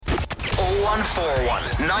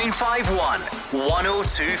0141 951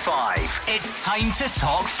 1025. It's time to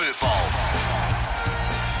talk football.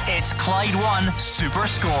 It's Clyde One Super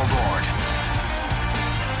Scoreboard.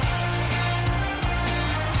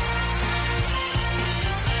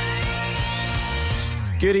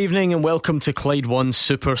 Good evening and welcome to Clyde One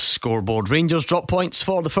Super Scoreboard. Rangers drop points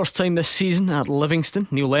for the first time this season at Livingston.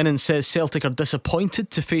 Neil Lennon says Celtic are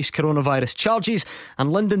disappointed to face coronavirus charges,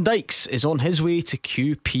 and Lyndon Dykes is on his way to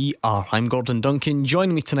QPR. I'm Gordon Duncan.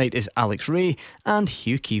 Joining me tonight is Alex Ray and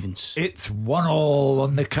Hugh Keevins. It's 1-1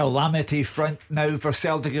 on the calamity front now for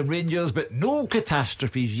Celtic and Rangers, but no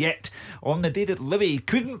catastrophes yet on the day that Livy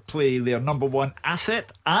couldn't play their number one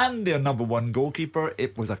asset and their number one goalkeeper.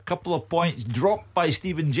 It was a couple of points dropped by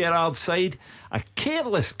Steven Gerrard's side. A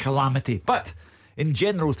careless calamity, but in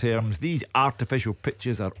general terms, these artificial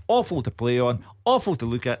pitches are awful to play on, awful to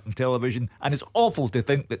look at on television, and it's awful to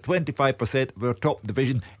think that 25% of our top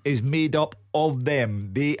division is made up of them.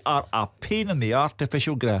 They are a pain in the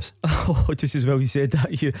artificial grass. Oh, just as well you said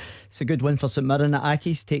that, Hugh. It's a good win for St Mirren at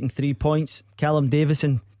Accies, taking 3 points. Callum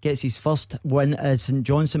Davison gets his first win as St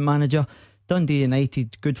Johnstone manager. Dundee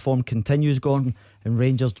United, good form continues, Gordon, and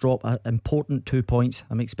Rangers drop an important 2 points.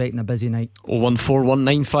 I'm expecting a busy night. 0141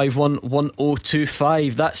 951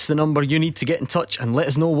 1025. That's the number you need to get in touch and let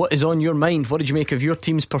us know what is on your mind. What did you make of your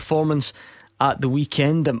team's performance at the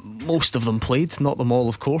weekend? Most of them played, not them all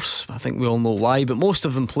of course. I think we all know why, but most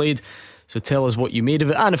of them played. So tell us what you made of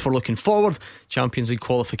it, and if we're looking forward, Champions League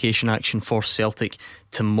qualification action for Celtic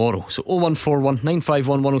tomorrow. So 0141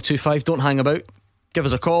 951 1025. Don't hang about, give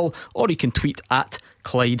us a call, or you can tweet at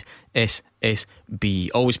Clyde SSB.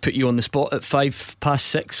 Always put you on the spot at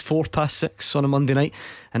 4:06 on a Monday night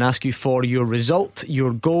and ask you for your result,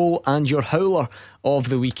 your goal and your howler of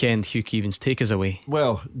the weekend. Hugh Keevins, take us away.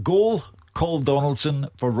 Well, goal, Cole Donaldson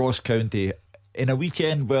for Ross County in a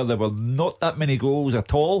weekend where there were not that many goals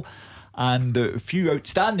at all and a few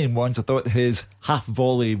outstanding ones. I thought his half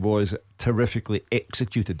volley was terrifically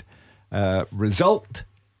executed. Result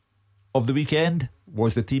of the weekend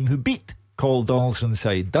was the team who beat Cole Donaldson's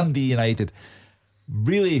side, Dundee United.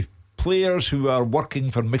 Really players who are working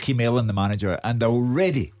for Mickey Mellon, the manager, and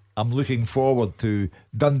already I'm looking forward to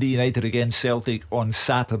Dundee United against Celtic on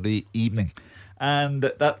Saturday evening.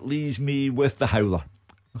 And that leaves me with the howler.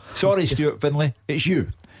 Sorry, Stuart Finlay, it's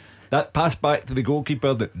you. That pass back to the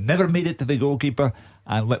goalkeeper that never made it to the goalkeeper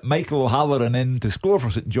and let Michael O'Halloran in to score for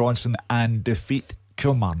St Johnstone and defeat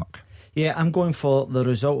Kilmarnock. Yeah, I'm going for the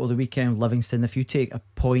result of the weekend, Livingston. If you take a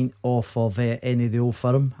point off of any of the Old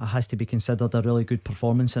Firm, it has to be considered a really good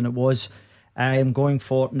performance, and it was. I am going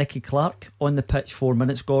for Nicky Clark on the pitch, 4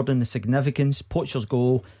 minutes, Gordon. The significance, Poacher's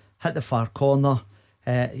goal, hit the far corner.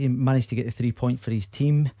 He managed to get the 3 point for his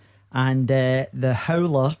team. And the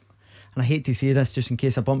howler, and I hate to say this just in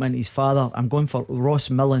case I bump into his father, I'm going for Ross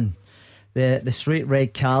Millen. The straight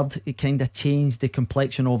red card, it kind of changed the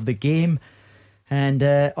complexion of the game. And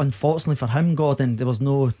unfortunately for him, Gordon, there was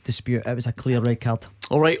no dispute. It was a clear red card.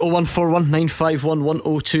 Alright, 0141 951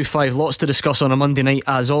 1025. Lots to discuss on a Monday night,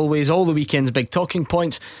 as always. All the weekend's big talking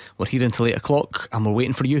points. We're here until 8 o'clock and we're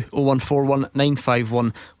waiting for you. 0141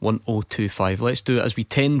 951 1025. Let's do it as we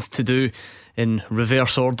tend to do, in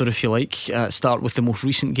reverse order if you like. Start with the most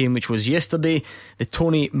recent game, which was yesterday, the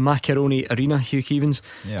Tony Macaroni Arena. Hugh Keevins,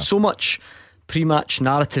 so much pre-match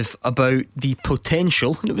narrative about the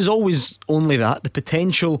potential, and it was always only that, the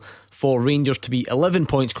potential for Rangers to be 11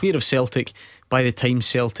 points clear of Celtic by the time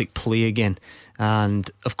Celtic play again. And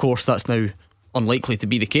of course that's now unlikely to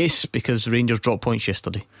be the case because Rangers dropped points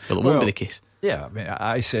yesterday. Well, it won't be the case. Yeah, I mean,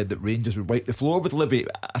 I said that Rangers would wipe the floor with Livy.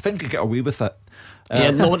 I think I get away with it.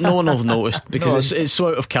 Yeah, no one will have noticed because it's so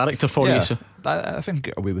out of character for you. So I think I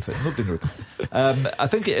get away with it. Nobody noticed. I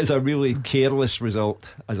think it is a really careless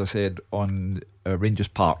result, as I said, on Rangers'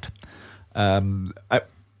 part. At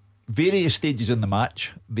various stages in the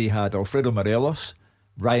match, they had Alfredo Morelos,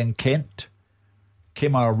 Ryan Kent,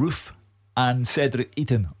 Kemar Roof, and Cedric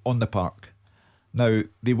Eaton on the park. Now,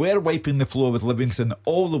 they were wiping the floor with Livingston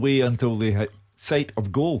all the way until they had sight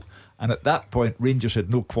of goal, and at that point Rangers had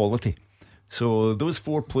no quality. So those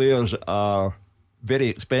four players are very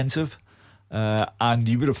expensive, and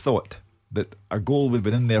you would have thought that a goal would have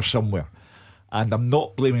been in there somewhere. And I'm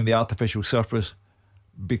not blaming the artificial surface,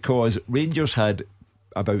 because Rangers had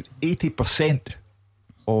about 80%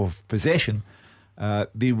 of possession.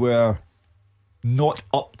 They were not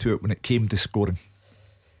up to it when it came to scoring.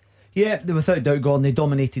 Yeah, without doubt, Gordon, they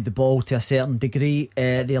dominated the ball to a certain degree.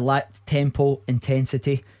 They lacked tempo,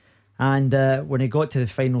 intensity, and when it got to the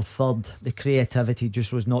final third, the creativity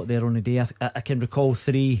just was not there on the day. I can recall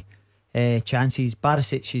three chances.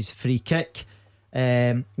 Barisic's free kick,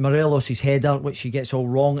 Morelos' header, which he gets all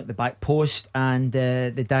wrong at the back post, and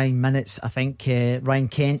the dying minutes, I think Ryan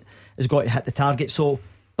Kent has got to hit the target. So,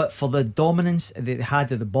 but for the dominance that they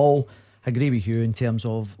had of the ball, I agree with you in terms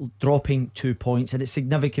of dropping 2 points, and it's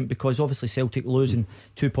significant because obviously Celtic losing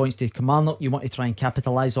 2 points to Kilmarnock, you want to try and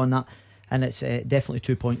capitalise on that, and it's definitely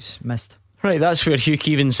 2 points missed. Right, that's where Hugh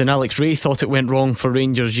Keevins and Alex Rae thought it went wrong for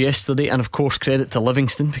Rangers yesterday, and of course credit to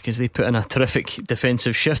Livingston because they put in a terrific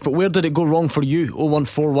defensive shift. But where did it go wrong for you?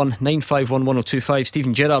 0141 951 1025.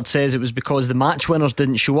 Stephen Gerrard says it was because the match winners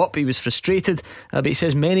didn't show up. He was frustrated, but he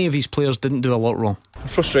says many of his players didn't do a lot wrong.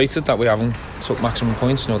 Frustrated that we haven't took maximum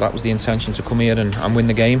points. No, that was the intention, to come here and win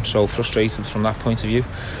the game. So frustrated from that point of view.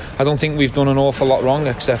 I don't think we've done an awful lot wrong,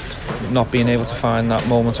 except not being able to find that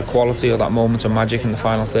moment of quality or that moment of magic in the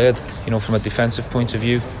final third. You know, from a defensive point of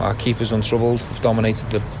view, our keeper's untroubled. We've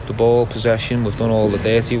dominated the ball possession. We've done all the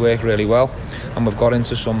dirty work really well, and we've got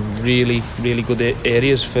into some really, really good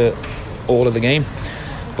areas for all of the game.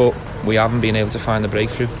 But we haven't been able to find the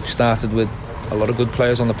breakthrough. We started with a lot of good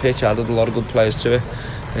players on the pitch, added a lot of good players to it.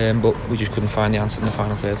 But we just couldn't find the answer in the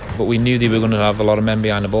final third. But we knew they were going to have a lot of men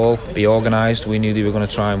behind the ball, be organised. We knew they were going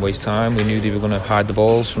to try and waste time. We knew they were going to hide the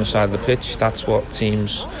balls from the side of the pitch. That's what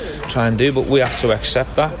teams try and do, but we have to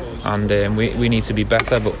accept that, and we need to be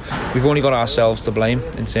better. But we've only got ourselves to blame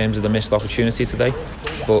in terms of the missed opportunity today.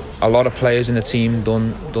 But a lot of players in the team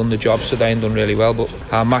done the jobs today and done really well, but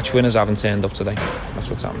our match winners haven't turned up today. That's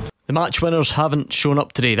what's happened. The match winners haven't shown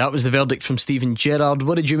up today. That was the verdict from Stephen Gerrard.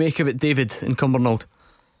 What did you make of it, David, in Cumbernauld?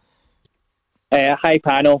 Hi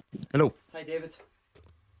panel. Hello. Hi David.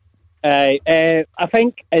 I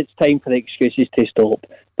think it's time for the excuses to stop.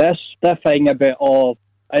 The thing about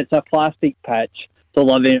it's a plastic pitch, so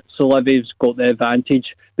Livy's got the advantage.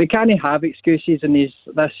 We can't have excuses in this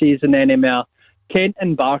season anymore. Kent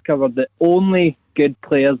and Barker were the only good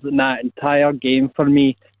players in that entire game for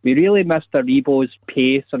me. We really missed Aribo's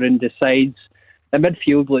pace around the sides. The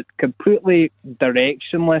midfield looked completely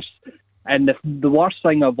directionless, and the worst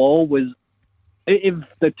thing of all was, if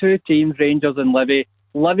the two teams, Rangers and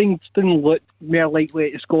Livingston looked more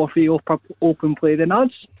likely to score for the open play than us.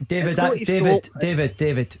 David,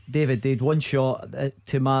 they had one shot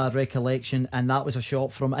to my recollection, and that was a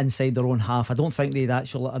shot from inside their own half. I don't think they'd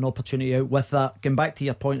actually let an opportunity out with that. Going back to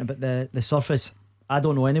your point about the surface, I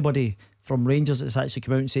don't know anybody from Rangers that's actually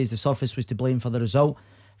come out and says the surface was to blame for the result.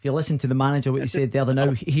 If you listen to the manager, what he said the other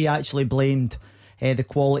now, he actually blamed the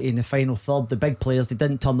quality in the final third. The big players, they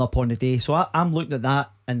didn't turn up on the day. So I'm looking at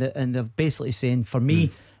that, and they're basically saying, for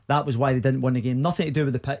me, that was why they didn't win the game. Nothing to do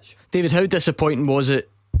with the pitch. David, how disappointing was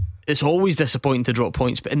it? It's always disappointing to drop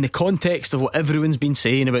points, but in the context of what everyone's been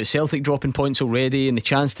saying about Celtic dropping points already and the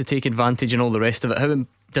chance to take advantage and all the rest of it, how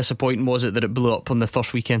disappointing was it that it blew up on the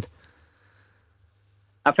first weekend?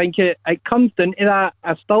 I think it comes down to that.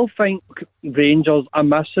 I still think Rangers are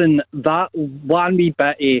missing that one wee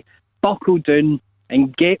bit of buckle down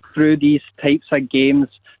and get through these types of games.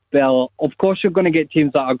 Well, of course you're going to get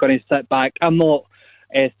teams that are going to sit back. I'm not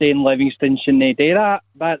saying Livingston shouldn't do that.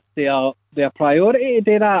 That's their priority to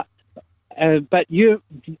do that. But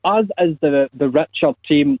us as the richer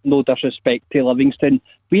team, no disrespect to Livingston,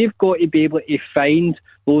 we've got to be able to find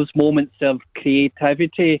those moments of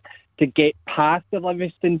creativity to get past the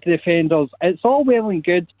Livingston defenders. It's all well and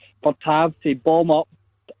good for Tav to bomb up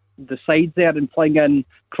the sides there and fling in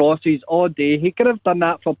crosses all day. He could have done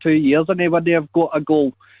that for 2 years and he wouldn't have got a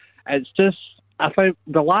goal. It's just, I think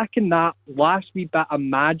they're lacking that last wee bit of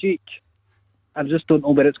magic. I just don't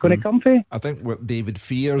know where it's going to come from. I think what David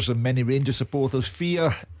fears, and many Rangers supporters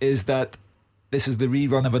fear, is that this is the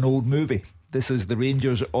rerun of an old movie. This is the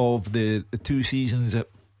Rangers of the 2 seasons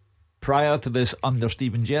prior to this under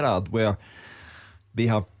Stephen Gerrard, where they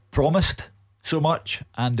have promised so much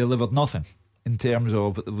and delivered nothing in terms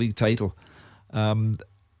of the league title.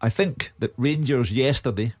 I think that Rangers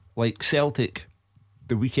yesterday, like Celtic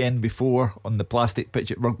the weekend before on the plastic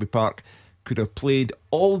pitch at Rugby Park, could have played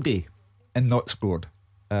all day and not scored,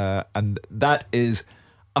 and that is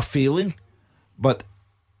a failing. But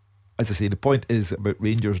as I say, the point is about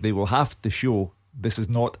Rangers, they will have to show this is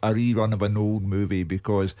not a rerun of an old movie,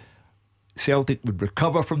 because Celtic would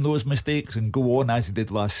recover from those mistakes and go on as they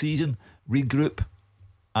did last season, regroup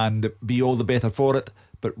and be all the better for it.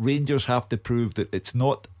 But Rangers have to prove that it's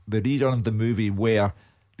not the rerun of the movie where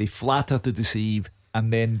they flatter to deceive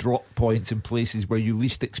and then drop points in places where you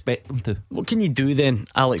least expect them to. What can you do then,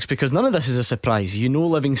 Alex? Because none of this is a surprise. You know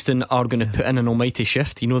Livingston are going to put in an almighty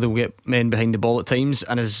shift. You know they'll get men behind the ball at times,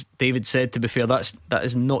 and as David said, to be fair, that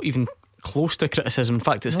is not even close to criticism. In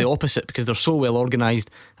fact, it's the opposite, because they're so well organised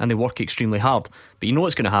and they work extremely hard. But you know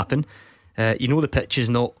what's going to happen. The pitch is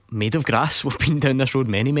not made of grass. We've been down this road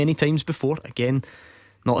many times before. Again,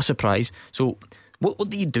 not a surprise. So what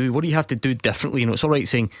do you do? What do you have to do differently? It's alright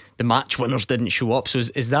saying the match winners didn't show up. So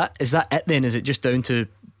is that it then? Is it just down to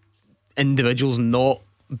individuals not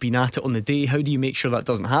being at it on the day? How do you make sure that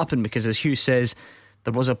doesn't happen? Because as Hugh says,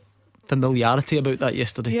 there was a familiarity about that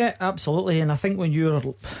yesterday. Yeah, absolutely. And I think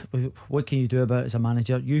what can you do about it as a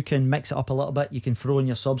manager? You can mix it up a little bit. You can throw in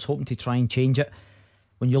your subs hoping to try and change it.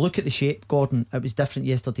 When you look at the shape, Gordon, it was different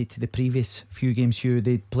yesterday to the previous few games.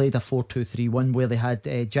 They played a 4-2-3-1 where they had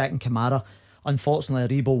Jack and Kamara.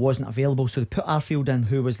 Unfortunately, Aribo wasn't available, so they put Arfield in,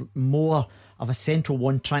 who was more of a central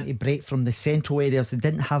one, trying to break from the central areas. They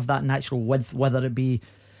didn't have that natural width, whether it be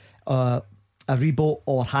Aribo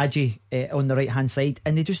or Hadji on the right hand side,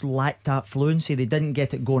 and they just lacked that fluency. They didn't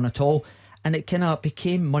get it going at all, and it kind of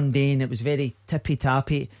became mundane. It was very tippy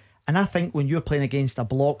tappy. And I think when you're playing against a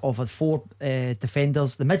block of 4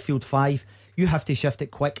 defenders, the midfield 5, you have to shift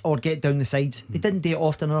it quick or get down the sides. They didn't do it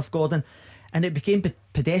often enough, Gordon, and it became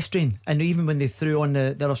pedestrian. And even when they threw on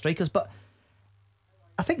the other strikers, but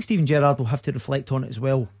I think Steven Gerrard will have to reflect on it as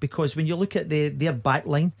well, because when you look at their back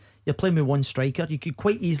line, you're playing with one striker. You could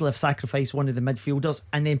quite easily have sacrificed one of the midfielders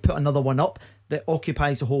and then put another one up that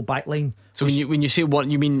occupies the whole back line. So when you say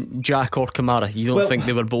one, you mean Jack or Kamara? You don't think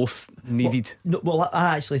they were both needed? Well,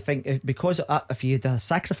 I actually think because if you had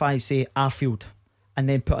sacrificed, say, Arfield and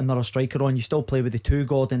then put another striker on, you still play with the 2,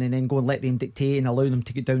 Gordon, and then go and let them dictate and allow them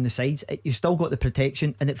to get down the sides. You still got the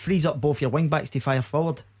protection, and it frees up both your wing backs to fire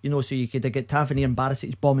forward. So you could get Tavernier and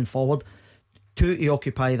Barisic bombing forward, 2 to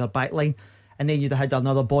occupy their back line, and then you'd have had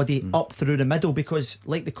another body up through the middle, because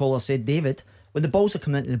like the caller said, David, when the balls are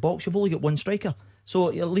coming into the box, you've only got one striker. So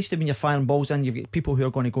at least when you're firing balls in, you've got people who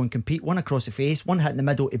are going to go and compete, one across the face, one hitting the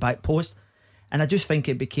middle to back post. And I just think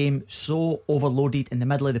it became so overloaded in the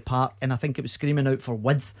middle of the park, and I think it was screaming out for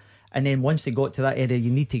width. And then once they got to that area, you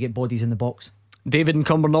need to get bodies in the box. David in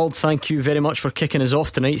Cumbernauld, thank you very much for kicking us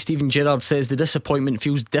off tonight. Steven Gerrard says the disappointment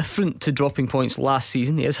feels different to dropping points last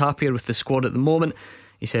season. He is happier with the squad at the moment.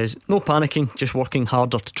 He says no panicking, just working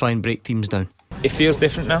harder to try and break teams down. It feels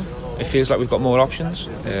different now. It feels like we've got more options.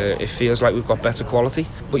 It feels like we've got better quality.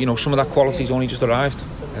 But some of that quality's only just arrived.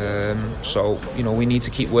 So we need to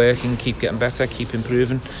keep working, keep getting better, keep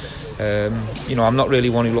improving. I'm not really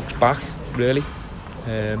one who looks back, really.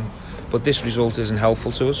 But this result isn't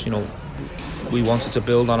helpful to us. We wanted to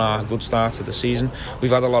build on our good start to the season.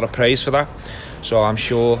 We've had a lot of praise for that. So I'm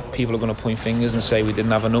sure people are going to point fingers and say we didn't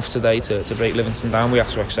have enough today to break Livingston down. We have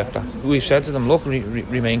to accept that. We've said to them, look,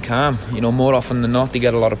 remain calm. More often than not, they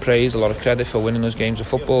get a lot of praise, a lot of credit for winning those games of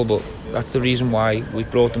football. But that's the reason why we've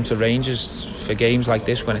brought them to Rangers for games like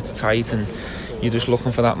this, when it's tight and you're just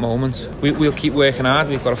looking for that moment. We'll keep working hard.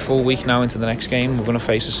 We've got a full week now into the next game. We're going to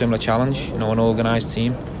face a similar challenge, an organised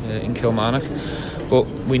team in Kilmarnock. But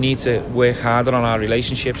we need to work harder on our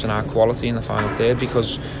relationships and our quality in the final third,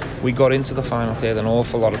 because we got into the final third an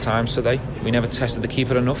awful lot of times today. We never tested the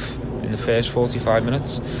keeper enough in the first 45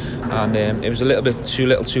 minutes, and it was a little bit too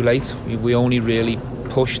little too late. We only really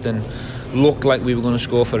pushed and looked like we were going to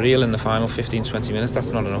score for real in the final 15-20 minutes.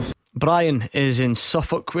 That's not enough. Brian is in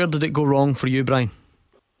Suffolk. Where did it go wrong for you, Brian?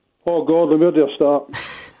 Oh God, where do I start?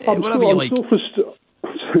 Whatever you like. So frustrated.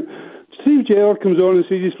 Steve Gerrard comes on and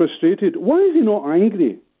says he's frustrated. Why is he not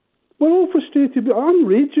angry? We're all frustrated, but I'm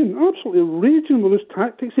raging, absolutely raging with those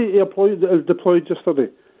tactics he deployed yesterday.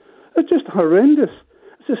 It's just horrendous.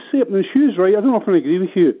 It's the same. And Hugh's right. I don't often agree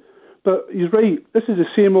with you, but he's right. This is the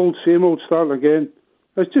same old start again.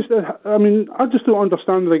 It's just, I just don't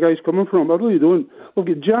understand where the guy's coming from. I really don't. We've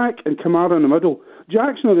got Jack and Kamara in the middle.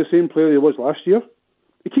 Jack's not the same player he was last year.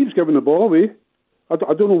 He keeps giving the ball away. I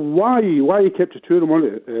don't know why he kept the 2 of them on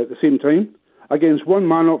at the same time against one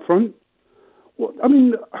man up front. Well,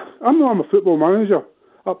 I'm a football manager.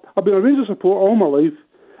 I've been a Rangers supporter all my life,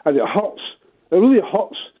 and it hurts. It really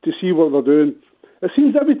hurts to see what they're doing. It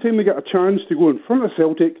seems every time they get a chance to go in front of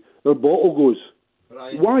Celtic, their bottle goes.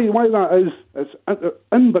 Right. Why that is, it's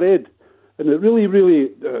inbred, and it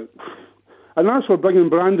really, and that's for bringing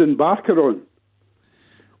Brandon Barker on.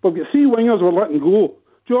 We've got 3 wingers we're letting go.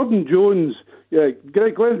 Jordan Jones,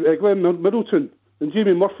 Glenn Middleton and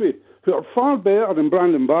Jamie Murphy, who are far better than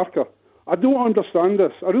Brandon Barker. I don't understand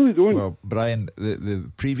this. I really don't. Well, Brian, the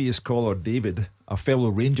previous caller, David, a fellow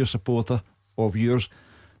Rangers supporter of yours,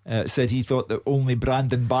 said he thought that only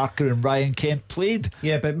Brandon Barker and Ryan Kent played.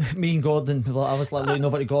 Yeah, but me and Gordon, I was like looking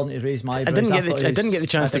over to Gordon to raise my eyebrows. I didn't get the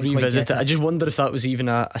chance to revisit it. I just wonder if that was even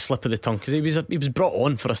a slip of the tongue, because he was brought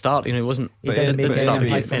on for a start. He wasn't. He didn't make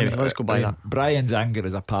it. Anyway, let's go by that. Brian's anger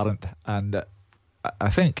is apparent, and I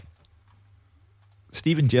think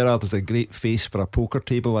Steven Gerrard is a great face for a poker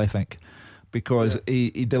table. I think because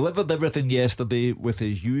he delivered everything yesterday with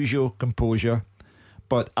his usual composure.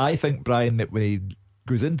 But I think, Brian, that when he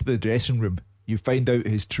goes into the dressing room, you find out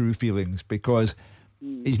his true feelings, because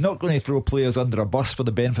he's not going to throw players under a bus for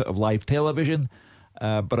the benefit of live television.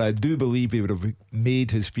 But I do believe he would have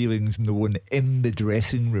made his feelings known in the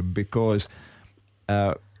dressing room, because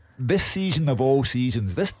this season of all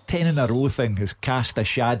seasons, this 10 in a row thing has cast a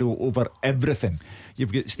shadow over everything.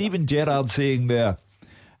 You've got Steven Gerrard saying there,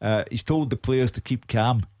 he's told the players to keep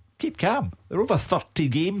calm. Keep calm. There are over 30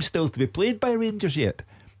 games still to be played by Rangers yet.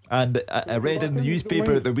 And I read in the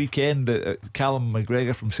newspaper at the weekend that Callum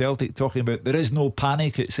McGregor from Celtic talking about there is no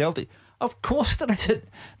panic at Celtic. Of course there isn't.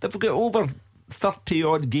 They've got over 30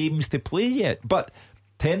 odd games to play yet, but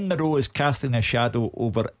 10 in a row is casting a shadow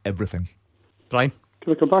over everything. Brian,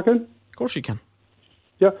 can I come back in? Of course you can.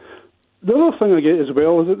 Yeah. The other thing I get as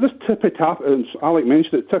well is that this tippy-tap, and Alec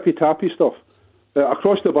mentioned it, tippy-tappy stuff,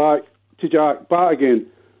 across the back to Jack, back again,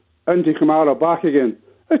 into Kamara, back again.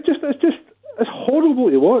 It's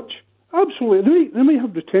horrible to watch. Absolutely. They may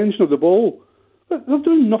have retention of the ball, but they're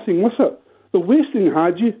doing nothing with it. They're wasting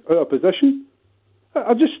Hadji out of position.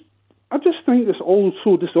 I just think it's all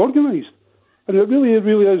so disorganised, and it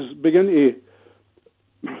really is beginning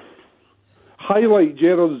to highlight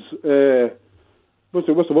Gerrard's what's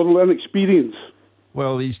the word, inexperience.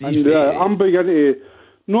 Well, he's I'm beginning to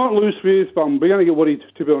not lose faith, but I'm beginning to get worried,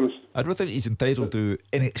 to be honest. I don't think he's entitled to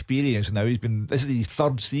inexperience now. This is his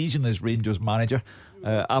third season as Rangers manager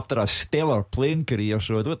after a stellar playing career,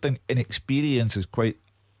 so I don't think inexperience is quite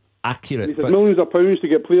accurate. He's had millions of pounds to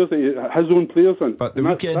get players, his own players in. But the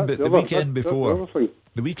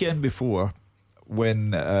weekend before,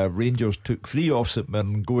 when Rangers took 3 off St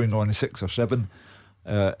Mirren, going on 6 or 7,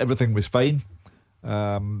 everything was fine.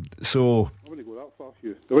 So I wouldn't go that far for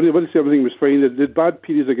you. I wouldn't say everything was fine. They did bad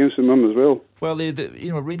periods against St Mirren as well. Well,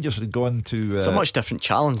 Rangers had gone to. It's a much different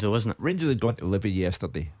challenge, though, isn't it? Rangers had gone to Livy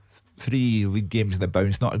yesterday. 3 league games in the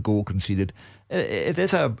bounce, not a goal conceded. It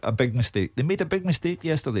is a big mistake. They made a big mistake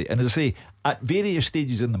yesterday, and as I say, at various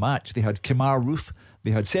stages in the match, they had Kemar Roofe,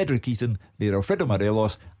 they had Cedric Eaton, they had Alfredo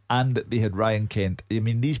Morelos, and they had Ryan Kent. I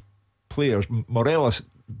mean, these players, Morelos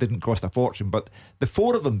didn't cost a fortune, but the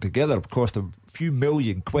 4 of them together cost a few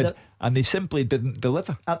million quid, and they simply didn't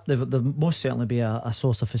deliver. There most certainly be a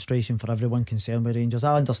source of frustration for everyone concerned with Rangers.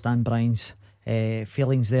 I understand Brian's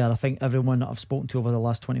feelings there. I think everyone that I've spoken to over the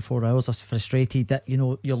last 24 hours is frustrated that,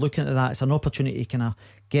 you're looking at that. It's an opportunity to kind of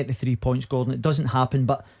get the 3 points, Gordon. It doesn't happen,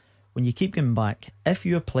 but when you keep going back, if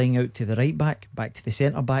you're playing out to the right back to the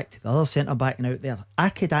centre back, to the other centre back and out there, I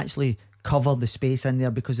could actually cover the space in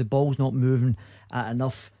there because the ball's not moving at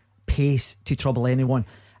enough pace to trouble anyone.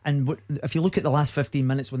 And if you look at the last 15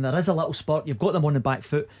 minutes, when there is a little spurt, you've got them on the back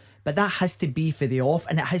foot, but that has to be for the off,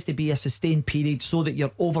 and it has to be a sustained period so that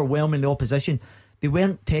you're overwhelming the opposition. They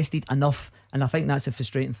weren't tested enough, and I think that's a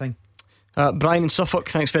frustrating thing. Brian in Suffolk,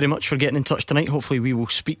 thanks very much for getting in touch tonight. Hopefully we will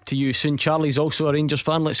speak to you soon. Charlie's also a Rangers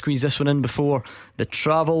fan. Let's squeeze this one in before the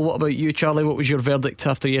travel. What about you, Charlie? What was your verdict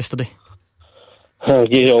after yesterday?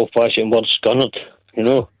 Old-fashioned word, scunnered.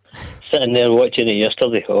 Sitting there watching it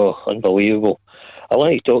yesterday, unbelievable. I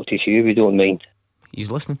want to talk to Hugh if you don't mind.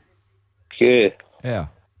 He's listening. Hugh. Yeah.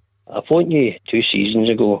 I phoned you 2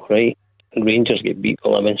 seasons ago, right? And Rangers get beat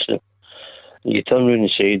by Livingston. And you turned around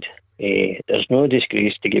and said, there's no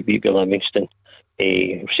disgrace to get beat by Livingston.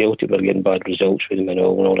 Celtic were getting bad results with them and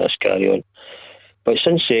all this carry on. But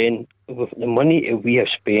since then, the money we have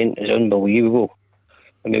spent is unbelievable.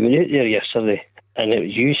 I mean, we went out there yesterday, and it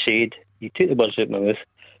was you said, you took the words out of my mouth,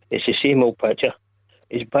 it's the same old picture.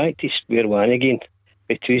 It's back to square one again,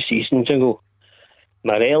 with 2 seasons ago.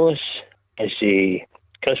 Morelos, as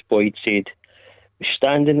Chris Boyd said, was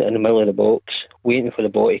standing in the middle of the box, waiting for the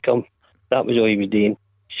ball to come. That was all he was doing,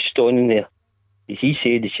 standing there. He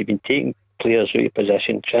said that she'd been taking players out of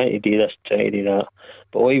position, trying to do this, trying to do that.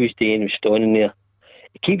 But all he was doing was standing there.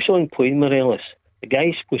 He keeps on playing Morelos. The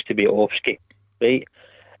guy's supposed to be Ofsky, right?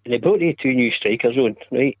 And they brought the 2 new strikers on,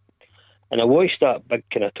 right? And I watched that big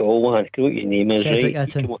kind of tall one, I don't know what his name is, Cedric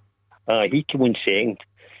right? He came on second.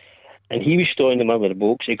 And he was standing in the middle of the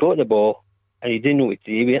box. He got the ball, and he didn't know what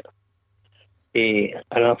to do with it.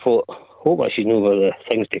 And I thought, hope I should know where the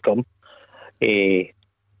things to come. They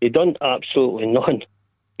done absolutely nothing,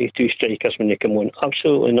 these 2 strikers, when they come on.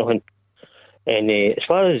 Absolutely nothing. And as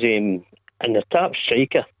far as and the top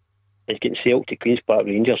striker is getting Celtic to Queen's Park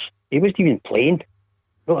Rangers, he wasn't even playing.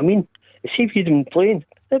 You know what I mean? See if he'd been playing,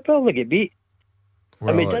 they'd probably get beat.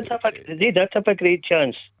 Well, I mean, they did have a great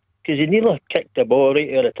chance, because he nearly kicked the ball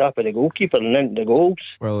right out of the top of the goalkeeper and into the goals.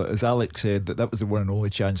 Well, as Alex said, that was the one and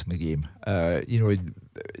only chance in the game.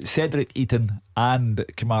 Cedric Eaton and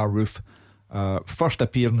Kemar Roofe First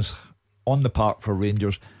appearance on the park for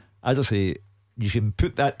Rangers. As I say, you can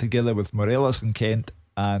put that together with Morelos and Kent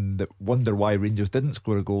and wonder why Rangers didn't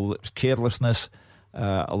score a goal. It was carelessness,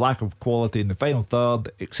 a lack of quality in the final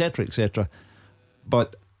third, etc., etc.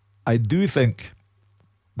 But I do think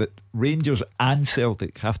that Rangers and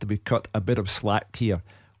Celtic have to be cut a bit of slack here.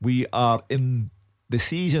 We are in the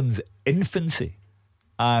season's infancy,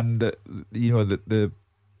 and the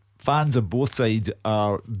fans of both sides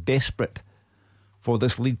are desperate for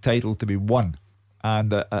this league title to be won,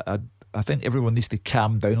 and I think everyone needs to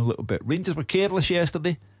calm down a little bit. Rangers were careless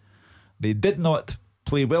yesterday. They did not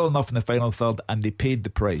play well enough in the final third, and they paid the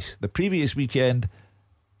price. The previous weekend,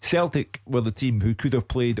 Celtic were the team who could have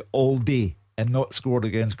played all day and not scored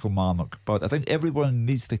against Kilmarnock. But I think everyone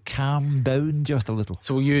needs to calm down just a little.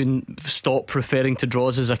 So will you stop referring to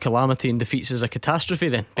draws as a calamity and defeats as a catastrophe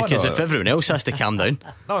then? Because if everyone else has to calm down.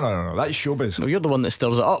 No, that's showbiz. Well, you're the one that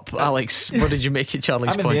stirs it up. Alex, what did you make of Charlie's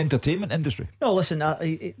point? I'm in the entertainment industry. No, listen,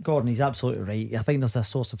 Gordon, he's absolutely right. I think there's a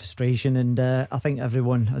source of frustration, and I think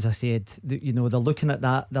everyone, as I said, they're looking at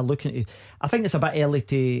that. They're looking at. I think it's a bit early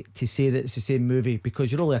to say that it's the same movie,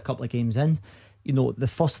 because you're only a couple of games in. The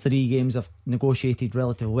first 3 games have negotiated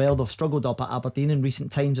relatively well. They've struggled up at Aberdeen in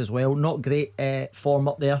recent times as well. Not great form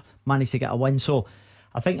up there. Managed to get a win. So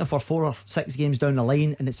I think if we're 4 or 6 games down the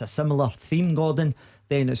line and it's a similar theme, Gordon,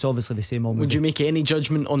 then it's obviously the same old movie. Would you make any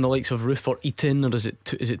judgment on the likes of Roofe or Eaton, or is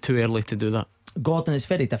it too early to do that? Gordon, it's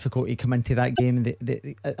very difficult to come into that game.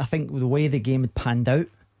 I think the way the game had panned out,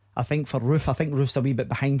 I think for Roofe, Roofe's a wee bit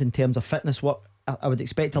behind in terms of fitness work. I would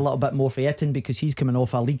expect a little bit more for Eaton, because he's coming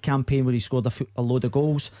off a league campaign where he scored a load of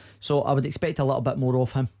goals. So I would expect a little bit more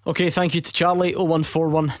of him. Okay, thank you to Charlie.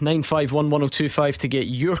 0141 951 1025 to get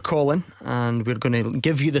your call in, and we're going to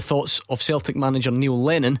give you the thoughts of Celtic manager Neil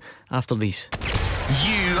Lennon after these.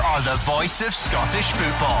 You are the voice of Scottish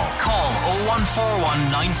football. Call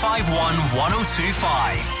 0141 951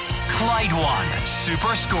 1025. Clyde One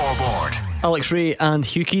Super Scoreboard. Alex Ray and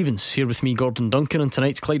Hugh Keevins here with me, Gordon Duncan, on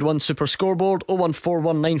tonight's Clyde One Super Scoreboard.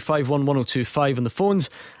 0141 951 1025 on the phones,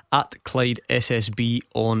 at Clyde SSB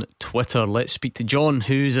on Twitter. Let's speak to John,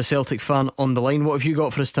 who's a Celtic fan, on the line. What have you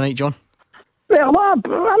got for us tonight, John? Well, I'm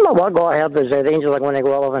not what I got ahead was the Rangers are going to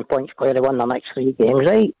go 11 points clear to win the next 3 games,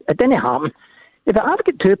 right? It didn't happen. If I have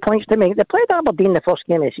got 2 points to make, they played Aberdeen the first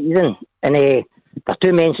game of the season, and the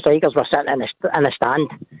 2 main strikers were sitting in the stand.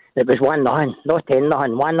 It was 1-0, not 10-0,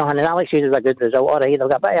 1-0, and Alex Hughes was a good result. Alright, they've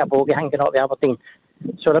got a bit of a bogey hanging up the Aberdeen.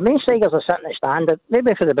 So the main strikers are sitting in the stand.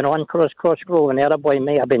 Maybe if they'd been on Crossgrove and the other boy,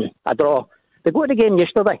 may have been a draw. They go to the game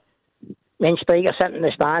yesterday. Main strikers sitting in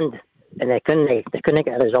the stand, and they couldn't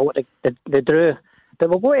get a result. They drew. But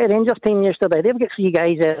we'll go to the Rangers team yesterday. They've got 3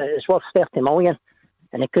 guys it's worth 30 million,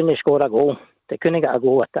 and they couldn't score a goal. They couldn't get a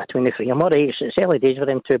goal at 23. I'm alright, it's early days for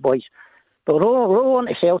them 2 boys. But roll on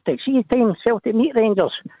to Celtic. See time Celtic meet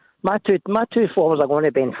Rangers. My two forwards are going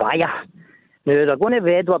to be on fire. Now they're going to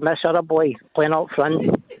be Edward and this other boy playing up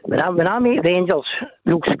front. When I meet Rangers,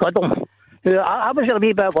 we'll scud them. Now, I was a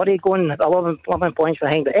wee bit worried going 11 points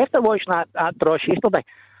behind, but after watching that draw yesterday,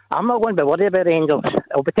 I'm not going to be worried about Rangers.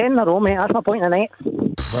 It'll be 10 in a row, mate. That's my point tonight.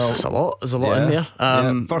 Well, there's a lot in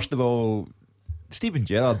there. First of all, Stephen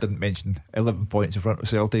Gerrard didn't mention 11 points in front of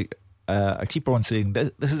Celtic. I keep on saying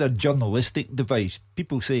this is a journalistic device.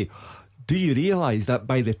 People say, do you realise that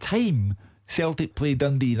by the time Celtic play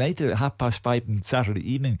Dundee United at 5:30 on Saturday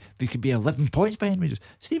evening, they could be 11 points behind Rangers?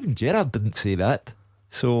 Stephen Gerrard didn't say that.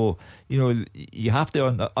 So, you have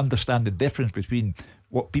to understand the difference between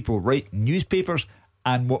what people write in newspapers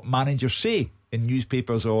and what managers say in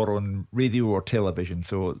newspapers or on radio or television.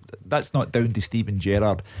 So that's not down to Stephen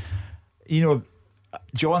Gerrard.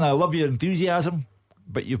 John, I love your enthusiasm,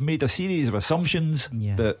 but you've made a series of assumptions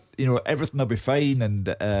that everything will be fine, and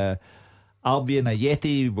Albion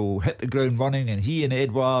Ayeti will hit the ground running, and he and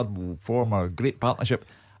Edouard will form a great partnership.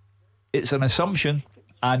 It's an assumption,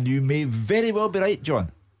 and you may very well be right,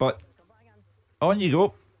 John, but on you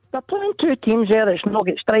go. They're playing 2 teams there that's not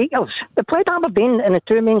got strikers. They played Aberdeen, and the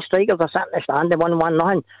 2 main strikers are sitting in the stand and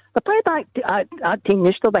 1-1. They played that team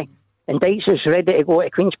yesterday, and Dykes is ready to go to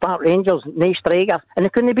Queen's Park Rangers, no striker, and they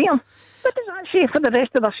couldn't beat him. What does that say for the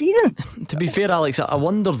rest of the season? To be fair, Alex, I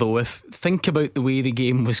wonder though, think about the way the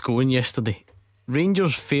game was going yesterday.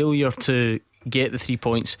 Rangers' failure to get the 3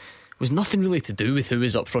 points was nothing really to do with who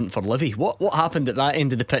was up front for Livy. What happened at that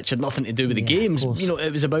end of the pitch had nothing to do with the games.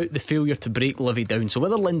 It was about the failure to break Livy down. So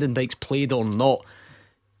whether Lyndon Dykes played or not,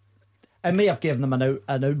 it may have given them an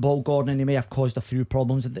out ball, Gordon, and he may have caused a few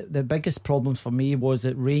problems. The biggest problems for me was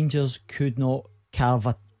that Rangers could not carve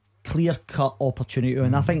a clear-cut opportunity,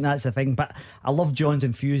 and I think that's the thing. But I love John's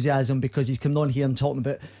enthusiasm, because he's coming on here and talking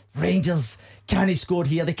about Rangers can't score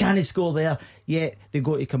here, they can't score there, yet they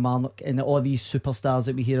go to Kilmarnock and all these superstars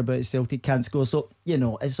that we hear about at Celtic can't score. So, you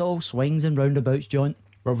know, it's all swings and roundabouts, John.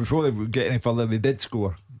 Well, before they get any further, they did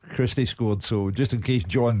score. Christie scored, so just in case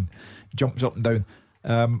John jumps up and down.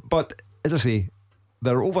 But as I say,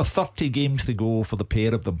 there are over 30 games to go for the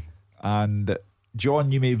pair of them, and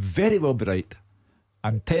John, you may very well be right,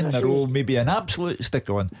 and 10 in a row may be an absolute stick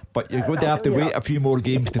on, but you're going to have to wait a few more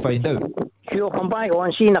games to find out. She'll come back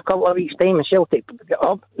on, see in a couple of weeks' time, and Celtic get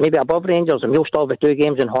up, maybe above Rangers, and we'll still have 2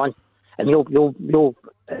 games in hand, and you'll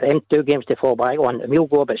 2 games to fall back on, and we'll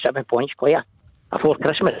go about 7 points clear before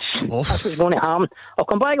Christmas. Oh. That's what's going to happen. I'll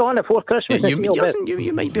come back on before Christmas. You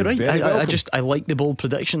might be right. I like the bold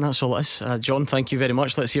prediction, that's all it is. John, thank you very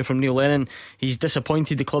much. Let's hear from Neil Lennon. He's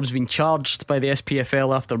disappointed the club's been charged by the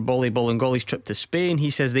SPFL after Bolingoli's trip to Spain. He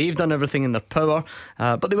says they've done everything in their power,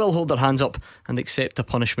 but they will hold their hands up and accept a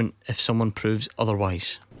punishment if someone proves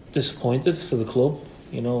otherwise. Disappointed for the club.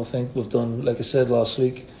 You know, I think we've done, like I said last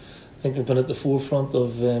week, I think we've been at the forefront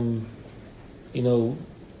of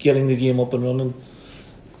getting the game up and running,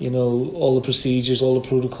 all the procedures, all the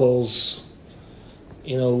protocols,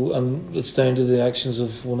 and it's down to the actions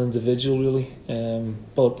of one individual really.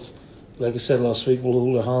 But like I said last week, we'll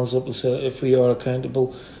hold our hands up and say if we are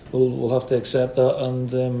accountable, we'll have to accept that and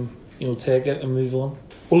take it and move on.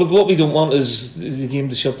 Well, look, what we don't want is the game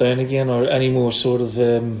to shut down again or any more sort of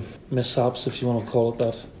mishaps, if you want to call it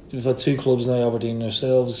that. We've had 2 clubs now, Aberdeen and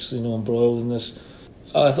ourselves, embroiled in this.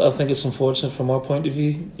 I think it's unfortunate from our point of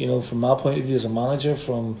view, from my point of view as a manager,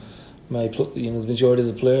 from my, the majority of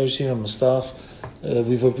the players here and my staff.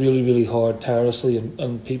 We've worked really, really hard, tirelessly,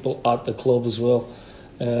 and people at the club as well.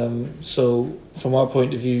 So from our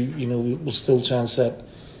point of view, we'll still try and set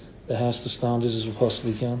the highest of standards as we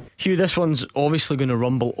possibly can. Hugh, this one's obviously going to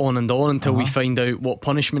rumble on and on until we find out what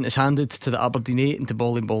punishment is handed to the Aberdeen 8 and to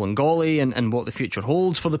Bolingoli and what the future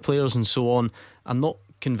holds for the players and so on. I'm not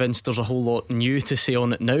convinced there's a whole lot new to say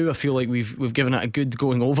on it now. I feel like we've given it a good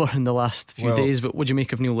going over in the last few days. But what do you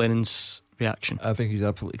make of Neil Lennon's reaction? I think he's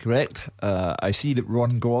absolutely correct. I see that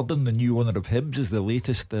Ron Gordon, the new owner of Hibs, is the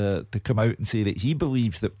latest to come out and say that he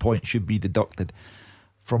believes that points should be deducted.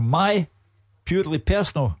 From my purely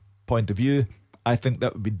personal point of view, I think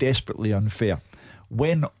that would be desperately unfair.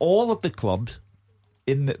 When all of the clubs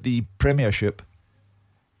in the Premiership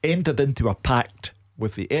entered into a pact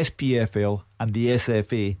with the SPFL and the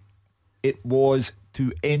SFA, it was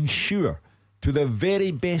to ensure, to the very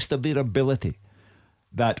best of their ability,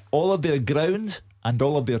 that all of their grounds and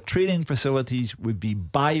all of their training facilities would be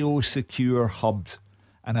biosecure hubs.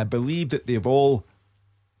 And I believe that they've all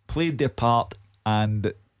played their part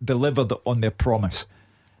and delivered on their promise.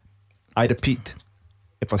 I repeat,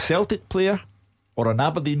 if a Celtic player or an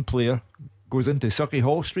Aberdeen player goes into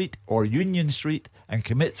Sauchiehall Street or Union Street and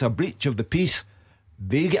commits a breach of the peace,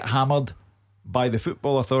 they get hammered by the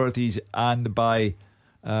football authorities and by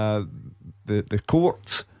the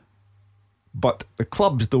courts, but the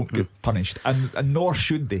clubs don't get punished, and nor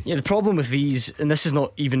should they. Yeah, the problem with these, and this is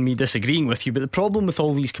not even me disagreeing with you, but the problem with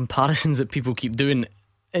all these comparisons that people keep doing,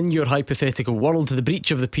 in your hypothetical world, the breach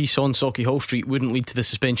of the peace on Sauchiehall Street wouldn't lead to the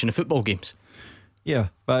suspension of football games. Yeah,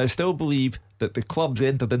 but I still believe that the clubs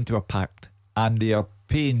entered into a pact and they are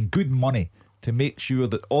paying good money to make sure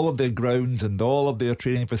that all of their grounds and all of their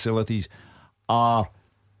training facilities are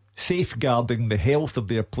safeguarding the health of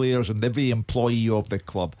their players and every employee of the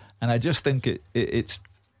club. And I just think it's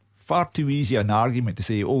far too easy an argument to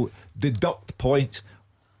say, deduct points.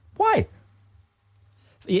 Why?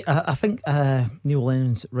 Yeah, I think Neil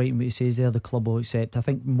Lennon's right in what he says there. The club will accept. I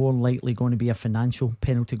think more likely going to be a financial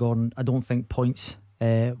penalty, Gordon. I don't think points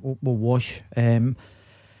will wash.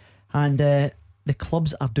 The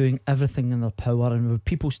clubs are doing everything in their power, and when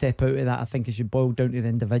people step out of that, I think it should boil down to the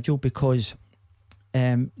individual, because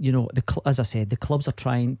as I said, the clubs are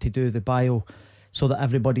trying to do the bio so that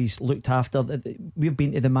everybody's looked after. We've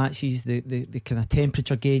been to the matches, the kind of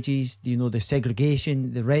temperature gauges, the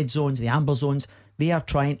segregation, the red zones, the amber zones. They are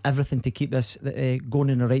trying everything to keep this going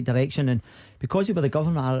in the right direction, and because we're the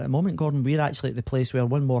government at the moment, Gordon, we're actually at the place where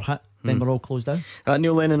one more hit, then we're all closed down.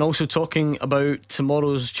 Neil Lennon also talking about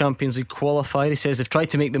tomorrow's Champions League qualifier. He says they've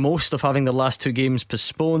tried to make the most of having their last 2 games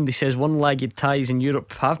postponed. He says one-legged ties in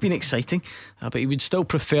Europe have been exciting, but he would still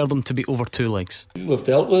prefer them to be over 2 legs. We've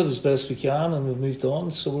dealt with it as best we can and we've moved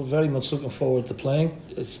on, so we're very much looking forward to playing.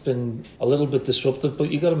 It's been a little bit disruptive,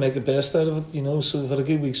 but you got to make the best out of it, so we've had a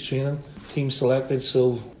good week's training, team selected,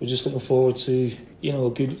 so we're just looking forward to a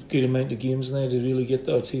good amount of games now to really get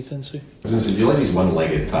our teeth into. Do you like these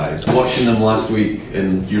one-legged ties? Watching them last week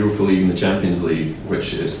in Europa League and the Champions League,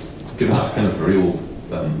 which is given that kind of real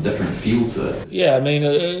different feel to it. Yeah, I mean,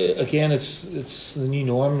 again, it's the new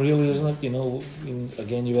norm, really, isn't it? You know,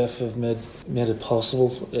 again, UEFA have made it possible.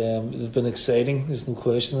 They've been exciting. There's no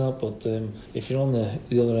question of that. But if you're on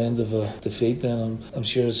the other end of a defeat, then I'm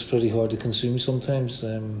sure it's pretty hard to consume sometimes.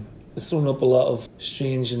 It's thrown up a lot of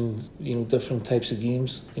strange and different types of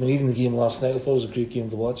games. Even the game last night, I thought it was a great game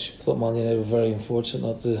to watch. I thought Man United were very unfortunate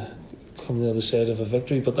not to come to the other side of a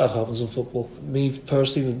victory, but that happens in football. Me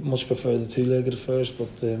personally would much prefer the two-legged affairs, but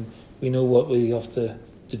we know what we have to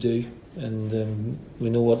do, and we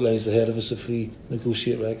know what lies ahead of us if we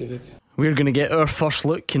negotiate Reykjavik. We're going to get our first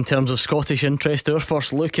look in terms of Scottish interest, our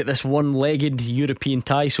first look at this one-legged European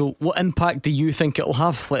tie. So what impact do you think it'll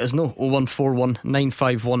have? Let us know. 0141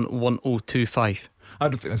 951 1025. I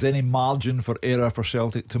don't think there's any margin for error for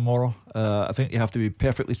Celtic tomorrow. I think you have to be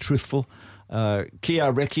perfectly truthful.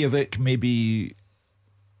 Kia Reykjavik may be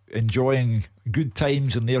enjoying good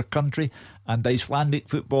times in their country, and Icelandic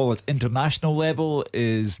football at international level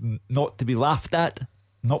is not to be laughed at,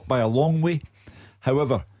 not by a long way.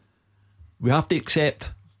 However, we have to accept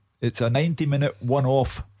it's a 90-minute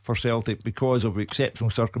one-off for Celtic because of exceptional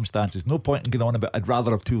circumstances. No point in going on about I'd rather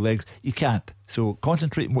have two legs. You can't. So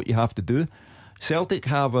concentrate on what you have to do. Celtic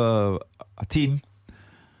have a team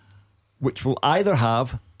which will either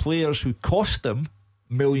have players who cost them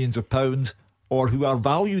millions of pounds or who are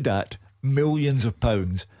valued at millions of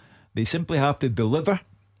pounds. They simply have to deliver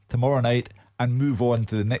tomorrow night and move on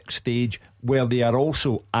to the next stage where they are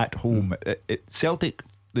also at home. Celtic,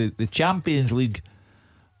 the Champions League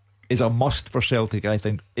is a must for Celtic, I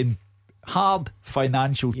think, in hard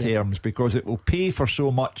financial terms, because it will pay for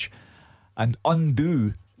so much and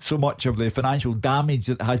undo so much of the financial damage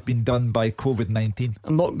that has been done by COVID-19.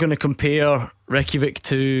 I'm not going to compare Reykjavik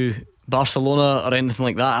to Barcelona or anything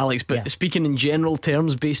like that, Alex, but speaking in general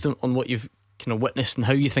terms, based on what you've kind of witnessed and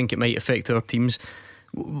how you think it might affect our teams,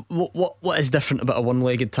 what is different about a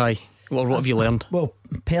one-legged tie? What have you learned? Well,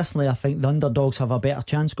 personally, I think the underdogs have a better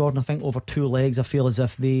chance, Gordon. I think over two legs, I feel as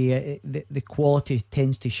if the quality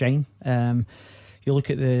tends to shine. You look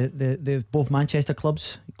at the both Manchester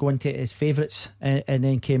clubs going to as favourites and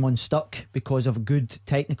then came unstuck because of good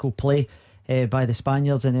technical play by the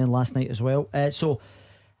Spaniards, and then last night as well. So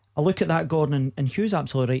I look at that, Gordon, and Hugh's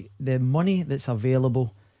absolutely right. The money that's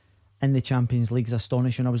available in the Champions League is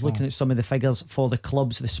astonishing. I was looking at some of the figures for the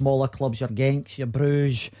clubs, the smaller clubs, your Genks, your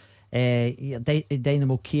Bruges, your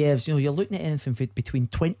Dynamo Kievs. You're looking at anything between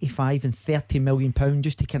 25 and 30 million pounds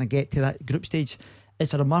just to kind of get to that group stage.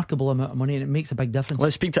 It's a remarkable amount of money, and it makes a big difference.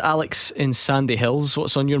 Let's speak to Alex in Sandy Hills.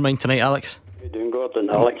 What's on your mind tonight, Alex? How you doing, Gordon?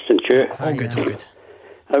 Alex and Chew. All good, all good.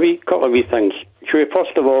 A couple of wee things. Chew,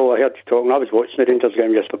 first of all, I heard you talking. I was watching the Rangers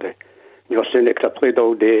game yesterday. You were saying that I played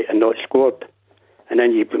all day and not scored, and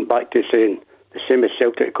then you went back to saying the same as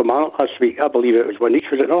Celtic at Kilmarnock last week. I believe it was one each,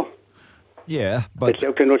 was it not? Yeah, but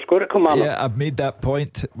Celtic not scored at Kilmarnock. Yeah, I've made that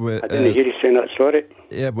point. I didn't hear you saying that. Sorry.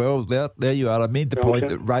 Yeah, well, there you are. I made the point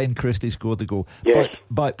that Ryan Christie scored the goal. Yes,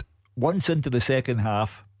 but once into the second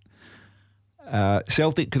half,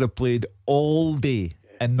 Celtic could have played all day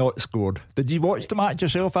and not scored. Did you watch the match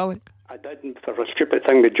yourself, Alec? I didn't, for a stupid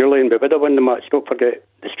thing with Julian. We would have won the match. Don't forget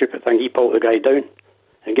the stupid thing. He pulled the guy down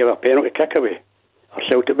and gave a penalty kick away. Or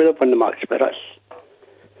Celtic would have won the match, but that's...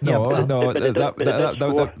 That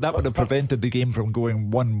would have prevented the game from going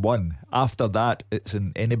 1-1. After that, it's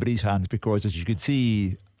in anybody's hands, because as you could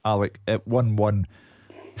see, Alec, at 1-1,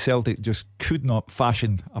 Celtic just could not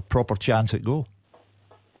fashion a proper chance at goal.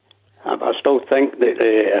 I still think that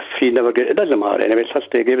if he never get, it doesn't matter anyway. It's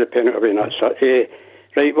history. Gave the penalty away, and that's it.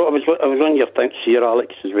 Right, what I was on your thinks here,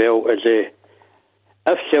 Alex, as well, is if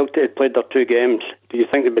Celtic had played their two games, do you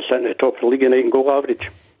think they'd be sitting at the top of the league tonight in goal average?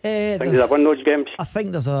 Think they'd won those games? I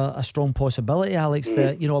think there's a strong possibility, Alex,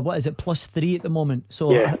 that, what is it, +3 at the moment?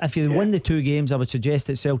 So if you win the two games, I would suggest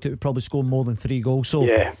that Celtic would probably score more than 3 goals. So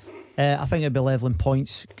I think it'd be levelling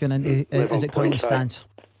points going into as it currently stands.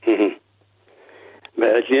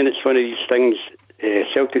 But again, it's one of these things.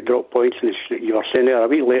 Celtic drop points, and you were saying there a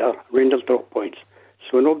week later, Rangers drop points.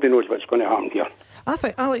 So nobody knows what's going to happen here. I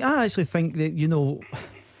actually think that,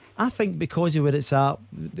 I think because of where it's at,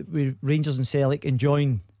 with Rangers and Celtic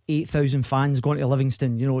enjoying 8,000 fans going to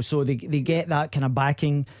Livingston, so they get that kind of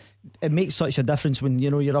backing. It makes such a difference when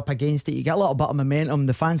you're up against it. You get a little bit of momentum.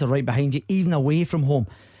 The fans are right behind you, even away from home.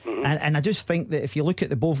 And I just think that if you look at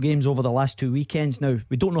the both games over the last 2 weekends, now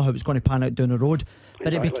we don't know how it's going to pan out down the road,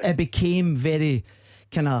 but it became very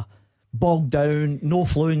kind of bogged down, no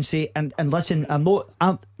fluency. And listen,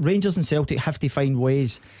 Rangers and Celtic have to find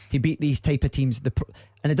ways to beat these type of teams.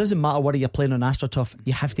 And it doesn't matter whether you're playing on AstroTurf,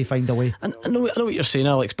 you have to find a way. And I know what you're saying,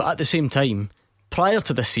 Alex, but at the same time, prior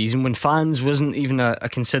to this season, when fans wasn't even a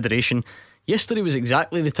consideration, yesterday was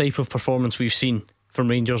exactly the type of performance we've seen from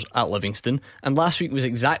Rangers at Livingston, and last week was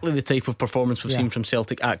exactly the type of performance we've seen from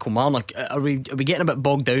Celtic at Kilmarnock. Are we getting a bit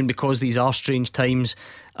bogged down because these are strange times,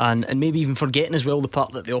 and maybe even forgetting as well the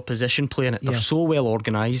part that the opposition play in it? They're so well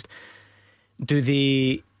organised. Do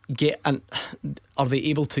they get, and are they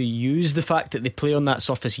able to use the fact that they play on that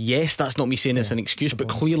surface? Yes, that's not me saying it's an excuse, but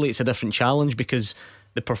clearly it's a different challenge, because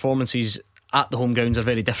the performances at the home grounds are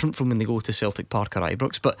very different from when they go to Celtic Park or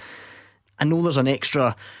Ibrox. But I know there's an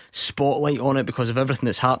extra spotlight on it because of everything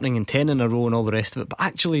that's happening, and 10 in a row and all the rest of it, but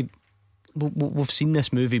actually we've seen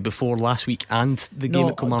this movie before last week and the game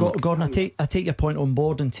at Kilmarnock. Gordon, I take your point on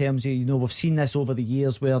board in terms of, we've seen this over the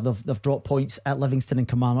years where they've dropped points at Livingston and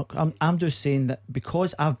Kilmarnock. I'm just saying that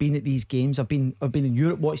because I've been at these games, I've been in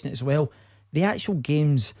Europe watching it as well. The actual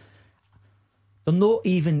games, they're not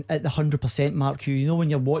even at the 100% mark. When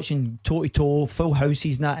you're watching toe to toe, full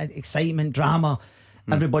houses, and that excitement, drama,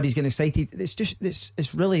 everybody's getting excited.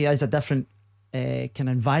 It's really is a different kind of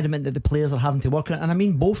environment that the players are having to work in, and I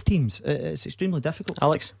mean both teams. It's extremely difficult.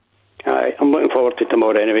 Alex? Aye, I'm looking forward to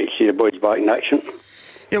tomorrow anyway to see the boys back in action.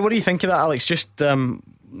 Yeah, what do you think of that, Alex? Just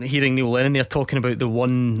hearing Neil Lennon there talking about the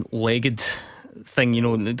one-legged thing,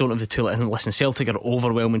 they don't have the toilet. And listen, Celtic are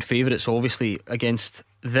overwhelming favourites obviously against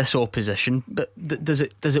this opposition, but does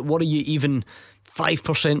it worry you even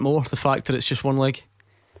 5% more, the fact that it's just one leg?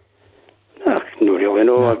 No, really,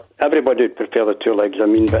 no. Everybody would prefer the two legs. I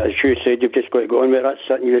mean, but as you said, you've just got to go on with it. That's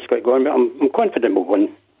it. You just got to go on with it. I'm confident we'll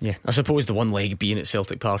win. Yeah, I suppose the one leg being at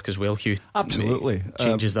Celtic Park as well, Hugh, absolutely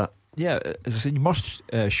changes that. Yeah, as I said, you must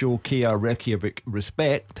show KR Reykjavik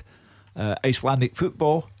respect. Icelandic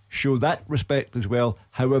football, show that respect as well.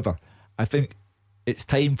 However, I think it's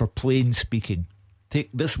time for plain speaking. Take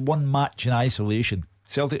this one match in isolation.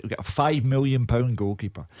 Celtic have got a £5 million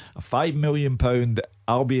goalkeeper, a £5 million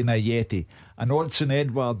Albion Ayeti, an Odsonne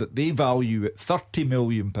Edouard that they value at £30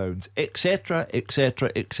 million, etc,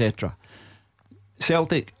 etc, etc.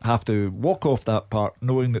 Celtic have to walk off that park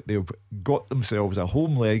knowing that they've got themselves a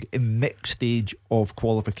home leg in the next stage of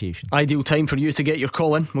qualification. Ideal time for you to get your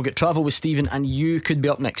call in. We'll get Travel with Stephen, and you could be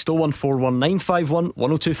up next. 0141 951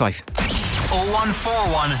 1025.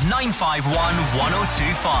 0141 951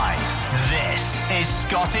 1025. This is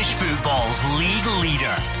Scottish football's league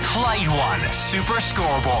leader, Clyde One Super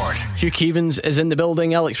Scoreboard. Hugh Keevins is in the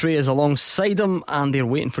building, Alex Ray is alongside him, and they're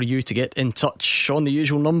waiting for you to get in touch on the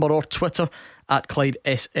usual number or Twitter at Clyde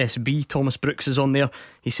SSB. Thomas Brooks is on there.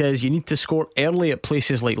 He says you need to score early at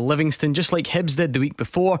places like Livingston, just like Hibs did the week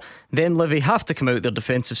before. Then Livy have to come out their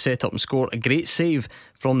defensive setup and score. A great save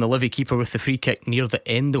from the Livy keeper with the free kick near the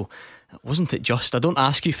end, though. Wasn't it just? I don't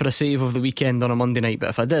ask you for a save of the weekend on a Monday night, but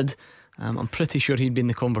if I did, I'm pretty sure he'd be in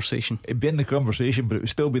the conversation. He'd be in the conversation, but it would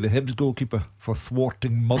still be the Hibs goalkeeper for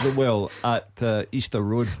thwarting Motherwell at Easter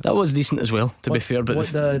Road. That was decent as well, to be fair. But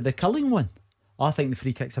the Culling one, I think the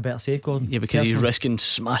free kick's a better save, Gordon. Yeah, because he's risking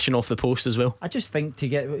smashing off the post as well. I just think to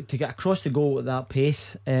get across the goal at that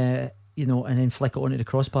pace, and then flick it onto the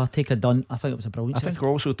crossbar, take a done. I think it was a brilliant save. I think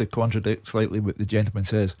also, to contradict slightly what the gentleman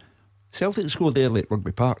says, Celtic scored early at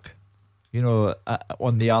Rugby Park,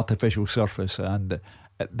 on the artificial surface, and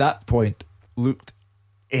at that point looked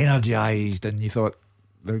energised, and you thought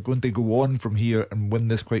they're going to go on from here and win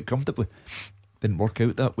this quite comfortably. Didn't work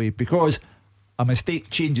out that way, because a mistake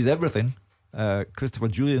changes everything. Christopher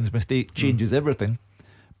Julian's mistake changes everything.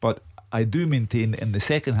 But I do maintain in the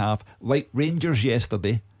second half, like Rangers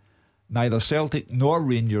yesterday, neither Celtic nor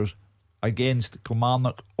Rangers against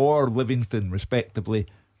Kilmarnock or Livingston respectively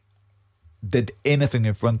did anything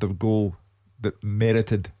in front of goal that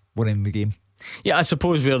merited winning the game. Yeah, I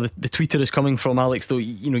suppose where the tweeter is coming from, Alex, though,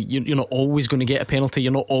 you're not always going to get a penalty,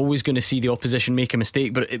 you're not always going to see the opposition make a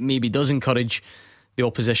mistake, but it maybe does encourage the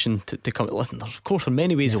opposition to come. Listen, of course there are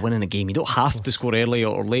many ways of winning a game. You don't have to score early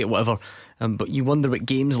or late or whatever, but you wonder what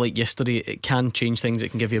games like yesterday, it can change things. It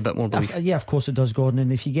can give you a bit more belief. Yeah, of course it does, Gordon,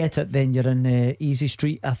 and if you get it, then you're in easy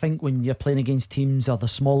street. I think when you're playing against teams, or the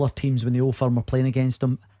smaller teams, when the Old Firm are playing against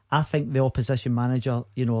them, I think the opposition manager,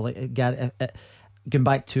 like going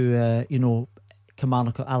back to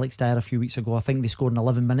Kilmarnock, Alex Dyer a few weeks ago, I think they scored in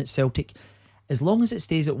 11 minutes. Celtic, as long as it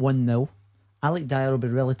stays at 1-0, Alex Dyer will be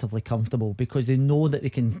relatively comfortable, because they know that they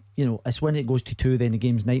can, it's when it goes to 2 then the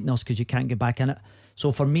game's nightmares, because you can't get back in it.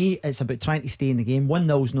 So for me, it's about trying to stay in the game.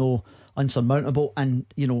 1-0's no unsurmountable, and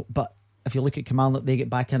but if you look at Kilmarnock, they get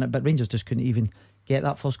back in it, but Rangers just couldn't even get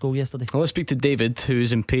that first goal yesterday. Well, let's speak to David,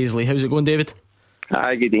 who's in Paisley. How's it going, David?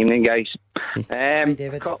 Hi, good evening, guys. Hi,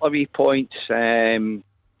 David. A couple of wee points.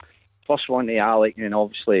 First one to Alec, and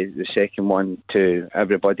obviously the second one to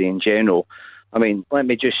everybody in general. I mean, let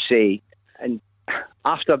me just say, and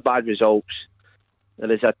after bad results,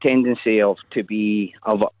 there is a tendency of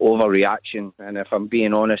overreaction, and if I'm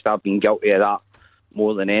being honest, I've been guilty of that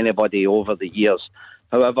more than anybody over the years.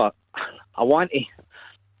 However,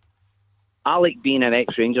 Alec being an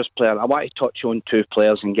ex-Rangers player, I want to touch on two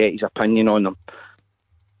players and get his opinion on them.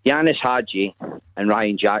 Yanis Hadji and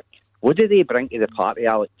Ryan Jack. What do they bring to the party,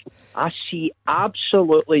 Alec? I see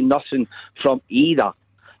absolutely nothing from either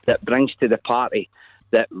that brings to the party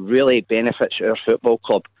that really benefits our football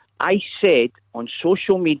club. I said on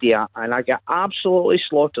social media, and I got absolutely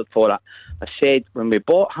slaughtered for it, I said when we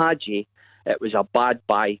bought Hadji, it was a bad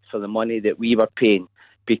buy for the money that we were paying,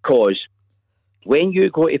 because when you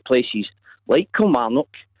go to places like Kilmarnock,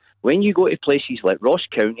 when you go to places like Ross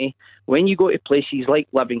County, when you go to places like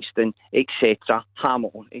Livingston, etc.,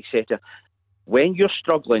 Hamilton, etc., when you're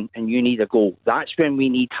struggling and you need a goal, that's when we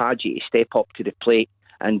need Hadji to step up to the plate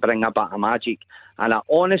and bring a bit of magic. And I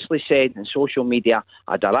honestly said on social media,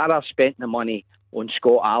 I'd rather spent the money on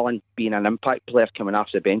Scott Allen being an impact player coming off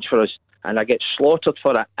the bench for us, and I get slaughtered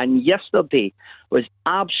for it. And yesterday was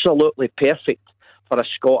absolutely perfect for a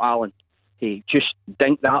Scott Allen. He just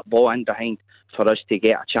dinked that ball in behind for us to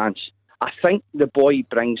get a chance. I think the boy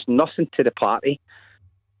brings nothing to the party.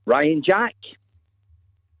 Ryan Jack,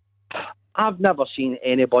 I've never seen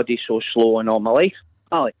anybody so slow in all my life.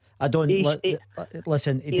 Alec, I don't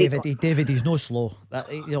listen, David. He's no slow.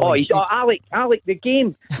 Alec. The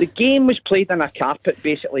game was played on a carpet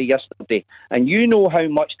basically yesterday, and you know how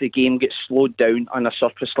much the game gets slowed down on a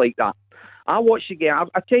surface like that. I watched the game.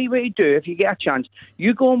 I tell you what you do if you get a chance.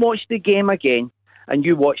 You go and watch the game again, and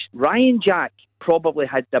you watch Ryan Jack probably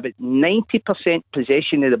had about 90%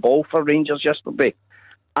 possession of the ball for Rangers yesterday,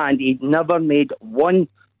 and he never made one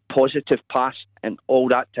positive pass in all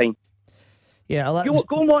that time. Yeah, you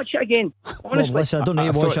go and watch it again. Honestly, well, listen, I don't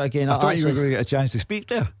need to watch it again. I thought you were going to get a chance to speak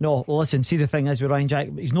there. No, well, listen. See, the thing is with Ryan Jack,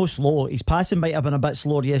 he's no slow. His passing might have been a bit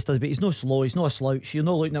slower yesterday, but he's no slow. He's not a slouch. You're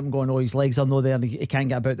not looking at him going, "Oh, his legs are no there, and he can't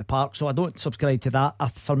get about the park." So I don't subscribe to that.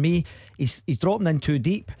 For me, he's dropping in too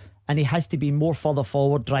deep, and he has to be more further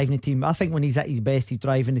forward, driving the team. I think when he's at his best, he's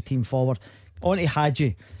driving the team forward. On to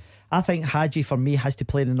Hadji. I think Hadji, for me, has to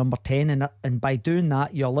play the number 10, and by doing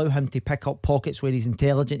that, you allow him to pick up pockets where he's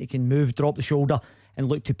intelligent. He can move, drop the shoulder, and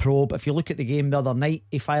look to probe. If you look at the game the other night,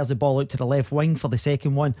 he fires the ball out to the left wing for the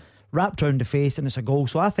second one, wrapped round the face, and it's a goal.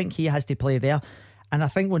 So I think he has to play there. And I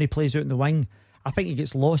think when he plays out in the wing, I think he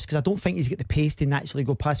gets lost, because I don't think he's got the pace to naturally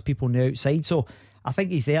go past people on the outside. So I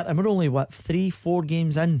think he's there, and we're only 3-4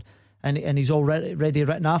 games in, and he's already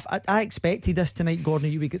written off. I expected this tonight,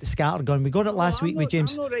 Gordon. We get the scattergun. We got it last week with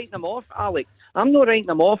James. I'm not writing them off, Alec. I'm not writing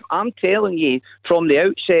them off. I'm telling you, from the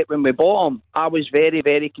outset when we bought him, I was very,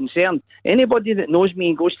 very concerned. Anybody that knows me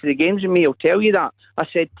and goes to the games with me will tell you that. I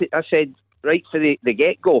said right for the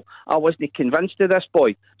get-go, I wasn't convinced of this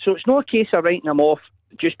boy. So it's not a case of writing him off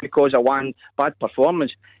just because of one bad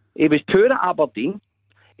performance. He was poor at Aberdeen.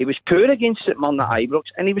 He was poor against St Mirren at Ibrox,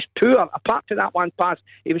 and he was poor, apart from that one pass,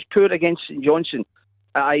 he was poor against St Johnstone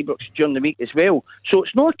at Ibrox during the week as well. So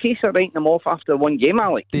it's not a case of writing them off after one game,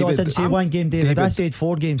 Alec. No, I didn't say one game, David. I said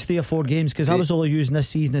 4 games, 3 or 4 games, because I was only using this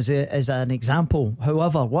season as an example.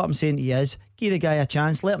 However, what I'm saying to you is, give the guy a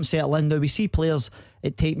chance, let him settle in. Now, we see players,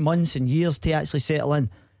 it take months and years to actually settle in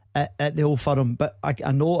at the Old Firm, but I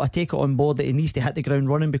take it on board that he needs to hit the ground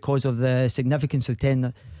running because of the significance of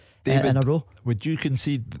 10 David, in a row. Would you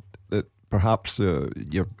concede that perhaps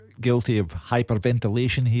you're guilty of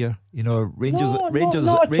hyperventilation here? You know, Rangers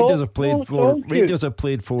have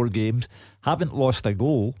played 4 games, haven't lost a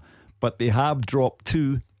goal, but they have dropped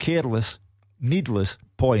 2 careless, needless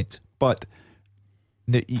points. But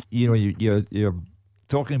you're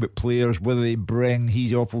talking about players, whether they bring,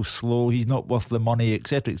 he's awful slow, he's not worth the money,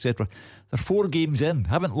 etc., etc. They're 4 games in,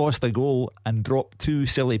 haven't lost a goal, and dropped 2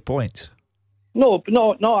 silly points. No.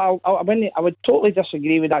 I would totally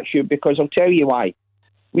disagree with that, Hugh, because I'll tell you why.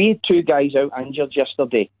 We had 2 guys out injured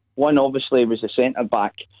yesterday. One obviously was the centre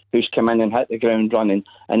back who's come in and hit the ground running,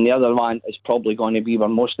 and the other one is probably going to be our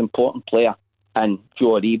most important player, and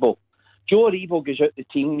Joe Aribo. Joe Aribo goes out the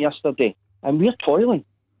team yesterday, and we're toiling.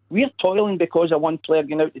 We're toiling because of one player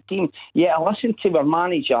going out the team. Yet I listened to our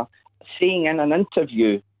manager saying in an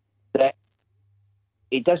interview that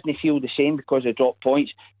he doesn't feel the same because of drop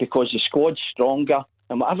points, because the squad's stronger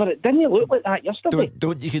and whatever. It didn't look like that yesterday.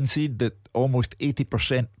 Don't you concede that almost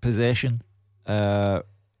 80% possession,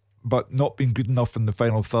 but not being good enough in the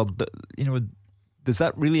final third? Does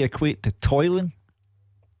that really equate to toiling?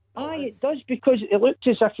 Aye, it does, because it looked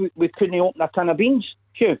as if we couldn't open a can of beans,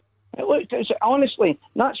 Hugh. It looked, honestly,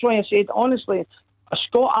 that's why I said, honestly, a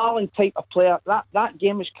Scott Allen type of player, that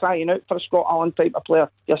game was crying out for a Scott Allen type of player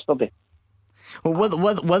yesterday. Well,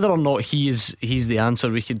 whether or not he's the answer,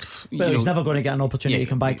 we could. Well, he's never going to get an opportunity to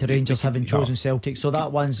come back to Rangers having chosen Celtic, so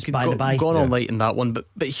that one's by the by. Gone all night in that one,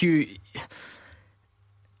 but Hugh,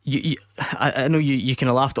 I know you kind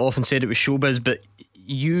of laughed it off and said it was showbiz, but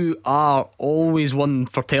you are always one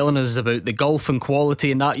for telling us about the gulf and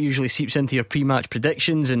quality, and that usually seeps into your pre-match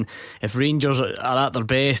predictions. And if Rangers are at their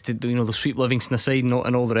best, they'll sweep Livingston aside and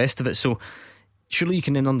all the rest of it. So surely you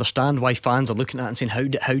can then understand why fans are looking at it and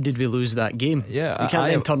saying, how did we lose that game? Yeah, we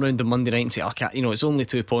can't then turn around on Monday night and say, it's only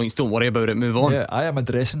 2 points, don't worry about it, move on. Yeah, I am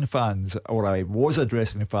addressing fans, or I was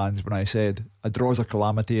addressing fans when I said a draw's a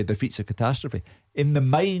calamity, a defeat's a catastrophe. In the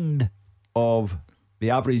mind of the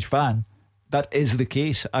average fan, that is the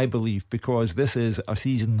case, I believe, because this is a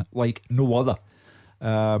season like no other.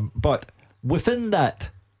 But within that,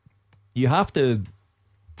 you have to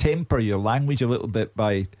temper your language a little bit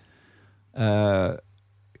by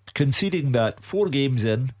conceding that 4 games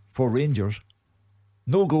in for Rangers,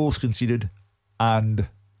 no goals conceded, and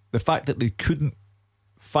the fact that they couldn't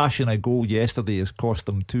fashion a goal yesterday has cost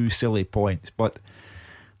them 2 silly points. But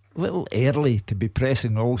a little early to be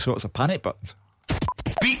pressing all sorts of panic buttons.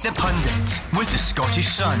 Beat the Pundit with the Scottish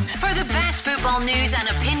Sun. For the best football news and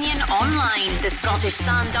opinion online,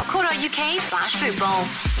 thescottishsun.co.uk/football.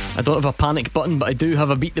 I don't have a panic button, but I do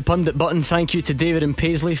have a Beat the Pundit button. Thank you to David and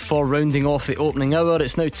Paisley for rounding off the opening hour.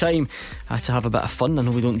 It's now time to have a bit of fun. I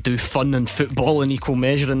know we don't do fun and football in equal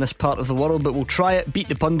measure in this part of the world, but we'll try it. Beat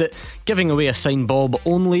the Pundit, giving away a signed ball, but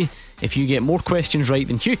only if you get more questions right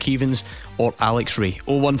than Hugh Keevins or Alex Ray.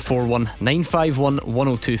 0141 951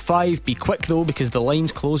 1025. Be quick though, because the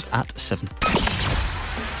lines close at 7.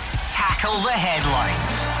 Tackle the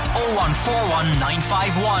headlines. 0141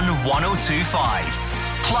 951 1025.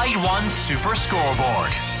 Clyde One Super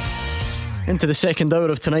Scoreboard. Into the second hour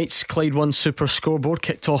of tonight's Clyde One Super Scoreboard.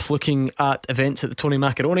 Kicked off looking at events at the Tony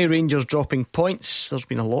Macaroni. Rangers dropping points. There's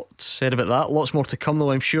been a lot said about that. Lots more to come though,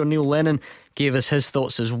 I'm sure. Neil Lennon gave us his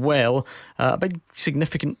thoughts as well. A big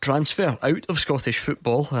significant transfer out of Scottish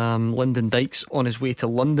football. Lyndon Dykes on his way to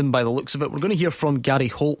London by the looks of it. We're going to hear from Gary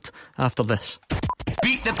Holt after this.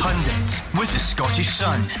 Beat the Pundit with the Scottish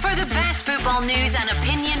Sun. For the best football news and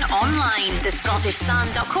opinion online,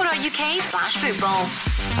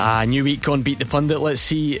 thescottishsun.co.uk/football. New week on Beat the Pundit. Let's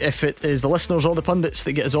see if it is the listeners or the pundits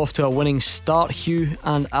that get us off to a winning start. Hugh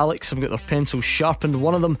and Alex have got their pencils sharpened.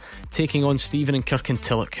 One of them taking on Stephen in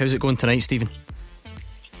Kirkintilloch. How's it going tonight, Stephen?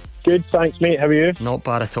 Good, thanks mate, how are you? Not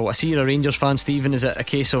bad at all. I see you're a Rangers fan, Stephen. Is it a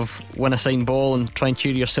case of win a signed ball and try and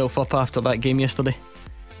cheer yourself up after that game yesterday?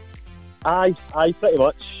 Aye, pretty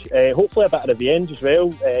much. Hopefully a bit of revenge as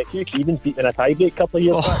well. Hugh Keevins beat in a tie break a couple of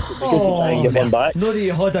years back. It'd be good to try and get one back. Not that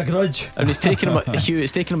you had a grudge. And it's taken him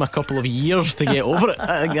a couple of years to get over it.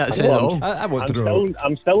 I think that says it all. I want to know.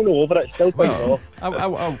 I'm still not over it. Still quite off.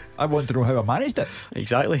 I want to know how I managed it.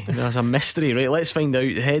 Exactly. There's a mystery, right? Let's find out.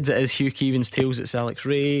 Heads it is Hugh Keevins, tails it's Alex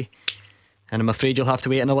Ray. And I'm afraid you'll have to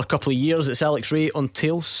wait another couple of years. It's Alex Ray on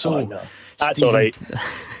tails. So no. That's alright.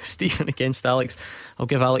 Stephen against Alex. I'll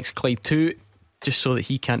give Alex Clyde 2, just so that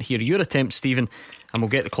he can't hear your attempt, Stephen, and we'll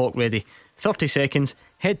get the clock ready. 30 seconds,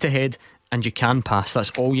 head to head, and you can pass. That's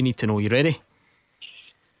all you need to know. You ready?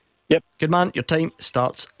 Yep. Good man, your time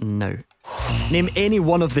starts now. Name any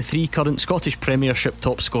one of the 3 current Scottish Premiership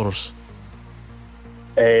top scorers.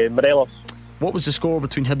 Morelos. What was the score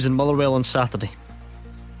between Hibs and Motherwell on Saturday?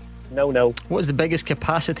 0-0. What is the biggest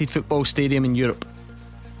capacity football stadium in Europe?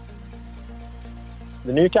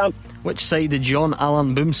 The Nou Camp. Which side did John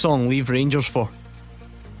Allan Boumsong leave Rangers for?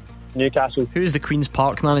 Newcastle. Who is the Queen's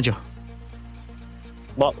Park manager?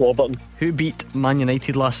 Mark Warburton. Who beat Man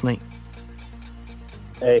United last night?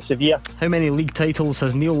 Sevilla. How many league titles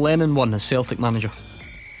has Neil Lennon won as Celtic manager?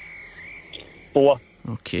 4.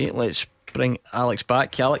 Okay, let's bring Alex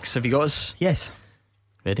back. Alex, have you got us? Yes.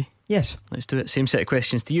 Ready? Yes. Let's do it. Same set of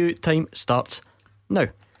questions to you. Time starts now.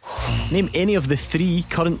 Name any of the 3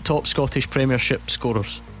 current top Scottish Premiership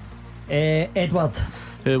scorers. Edward.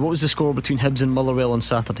 What was the score between Hibs and Motherwell on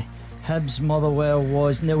Saturday? Hibs Motherwell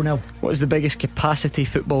was 0-0. What is the biggest capacity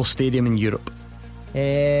football stadium in Europe?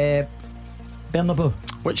 Bernabeu.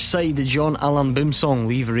 Which side did John Allan Boumsong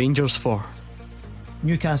leave Rangers for?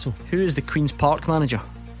 Newcastle. Who is the Queen's Park manager?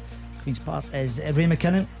 Queen's Park is Ray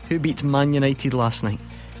McKinnon. Who beat Man United last night?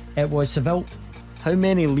 It was Seville. How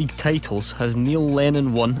many league titles has Neil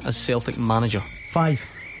Lennon won as Celtic manager? 5.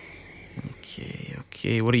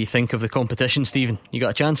 Okay, what do you think of the competition, Stephen? You got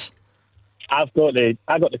a chance? I got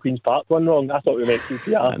the Queen's Park one wrong. I thought we meant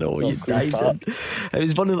QPR. I know, you died. It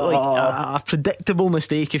was one of the, a predictable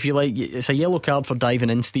mistake, if you like. It's a yellow card for diving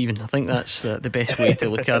in, Stephen. I think that's the best way to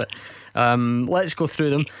look at it. Let's go through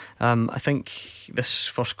them. I think this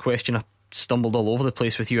first question, stumbled all over the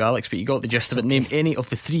place with you, Alex, but you got the gist of it. Name any of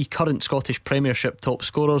the 3 current Scottish Premiership top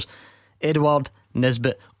scorers: Edouard,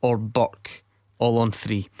 Nisbet or Burke. All on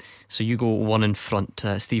 3. So you go 1 in front.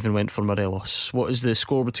 Stephen went for Morelos. What is the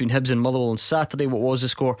score between Hibs and Motherwell on Saturday? What was the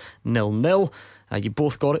score? 0-0. You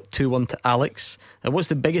both got it. 2-1 to Alex. What's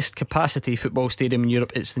the biggest capacity football stadium in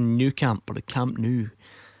Europe? It's the Nou Camp, or the Camp Nou.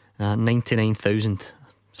 99,000.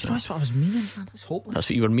 So that's what I was meaning, man. That's hopeless. That's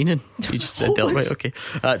what you were meaning. You just said that, right? Okay.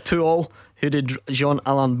 2-2. Who did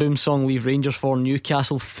Jean-Alain Boumsong leave Rangers for?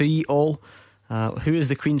 Newcastle. 3-3. Who is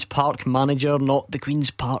the Queen's Park manager? Not the Queen's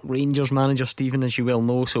Park Rangers manager, Stephen, as you well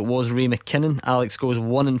know. So it was Ray McKinnon. Alex goes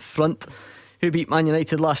 1 in front. Who beat Man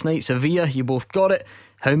United last night? Sevilla. You both got it.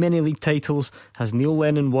 How many league titles has Neil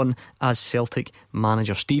Lennon won as Celtic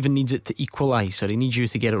manager? Stephen needs it to equalise, so he needs you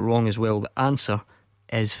to get it wrong as well. The answer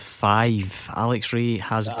is 5. Alex Ray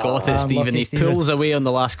has got it, Stephen. He pulls away on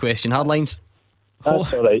the last question. Hardlines?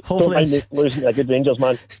 That's alright. Don't mind me losing to a good Rangers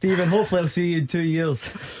man. Stephen, hopefully I'll see you in 2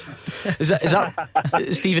 years. Is that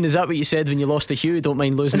Stephen, is that what you said when you lost to Hugh? Don't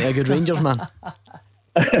mind losing to a good Rangers man?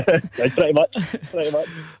 Pretty much.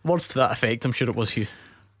 Words to that effect, I'm sure it was Hugh.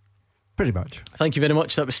 Pretty much. Thank you very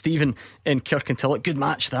much. That was Stephen in Kirkintilloch. Good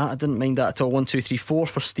match that. I didn't mind that at all. 1, 2, 3, 4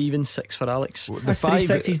 for Stephen, 6 for Alex. That's 3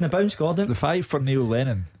 sixes in a bounce, Gordon. The 5 for Neil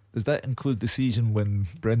Lennon. Does that include the season when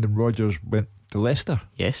Brendan Rodgers went to Leicester?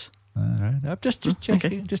 Yes. Alright, I'm just checking.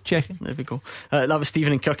 Okay. Just checking. There we go. That was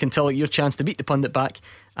Stephen in Kirkintilloch. Your chance to beat the pundit back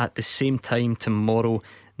at the same time tomorrow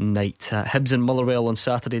night. Hibs and Motherwell on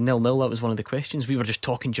Saturday 0-0. That was one of the questions. We were just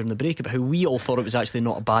talking during the break about how we all thought it was actually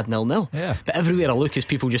not a bad 0-0. Yeah. But everywhere I look is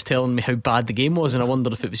people just telling me how bad the game was, and I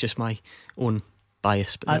wondered if it was just my own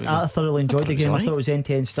bias. But I thoroughly enjoyed the game. I thought it was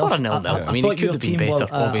end-to-end stuff. For a 0-0. I mean, thought it could your have been team better, were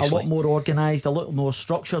obviously. a lot more organised, a little more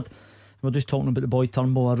structured. We're just talking about the boy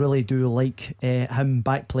Turnbull. I really do like him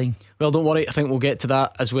back playing. Well, don't worry, I think we'll get to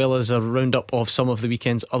that, as well as a roundup of some of the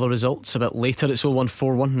weekend's other results a bit later. It's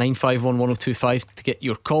 0141 951 1025 to get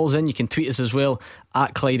your calls in. You can tweet us as well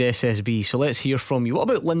at Clyde SSB. So let's hear from you. What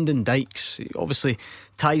about Lyndon Dykes? Obviously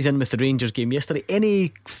ties in with the Rangers game yesterday.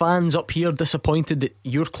 Any fans up here disappointed that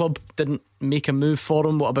your club didn't make a move for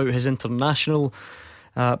him? What about his international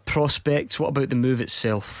prospects? What about the move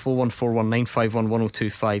itself? 0141 951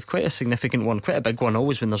 1025. Quite a significant one, quite a big one.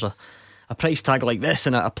 Always when there's a price tag like this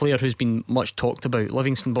and a player who's been much talked about.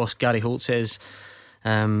 Livingston boss Gary Holt says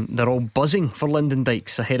they're all buzzing for Lyndon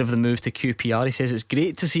Dykes ahead of the move to QPR. He says it's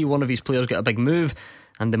great to see one of his players get a big move,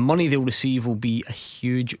 and the money they'll receive will be a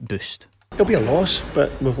huge boost. It'll be a loss, but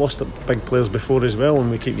we've lost big players before as well, and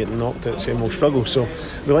we keep getting knocked out, same old struggle. So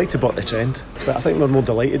we like to buck the trend, but I think we're more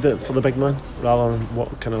delighted for the big man rather than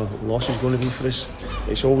what kind of loss is going to be for us.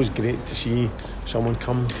 It's always great to see someone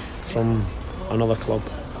come from another club,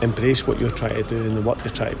 embrace what you're trying to do and the work you're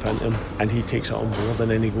trying to put into him, and he takes it on board, and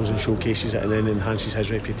then he goes and showcases it and then enhances his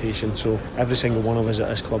reputation. So every single one of us at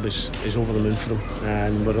this club is over the moon for him,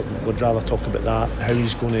 and we'd rather talk about that, how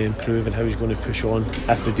he's going to improve and how he's going to push on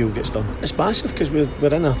if the deal gets done. It's massive because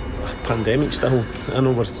we're in a pandemic still. I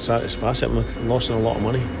know it's massive, we're losing a lot of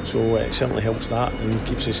money, so it certainly helps that and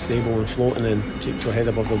keeps us stable and floating and keeps your head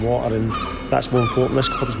above the water, and that's more important. This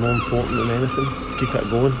club's more important than anything to keep it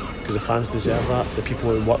going, because the fans deserve that, the people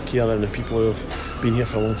who work here and the people who have been here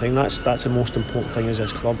for a long time. That's the most important thing is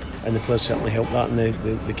this club, and the players certainly help that, and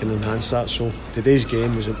they can enhance that. So today's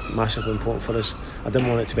game was massively important for us. I didn't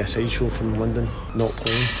want it to be a sideshow from Lyndon not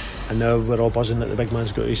playing, and now we're all buzzing that the big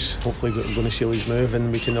man's got his, hopefully going to seal his move,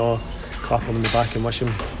 and we can all clap him in the back and wish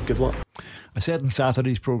him good luck. I said in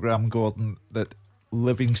Saturday's programme, Gordon, that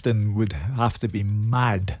Livingston would have to be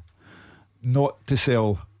mad not to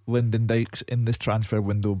sell Lyndon Dykes in this transfer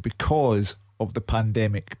window because of the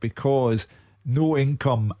pandemic, because no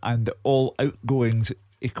income and all outgoings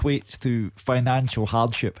equates to financial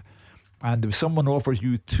hardship. And if someone offers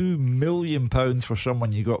you £2 million for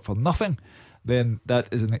someone you got for nothing, then that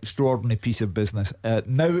is an extraordinary piece of business.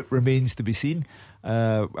 Now it remains to be seen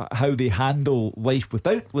how they handle life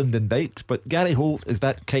without Lyndon Dykes, but Gary Holt is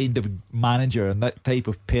that kind of manager and that type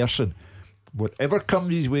of person. Whatever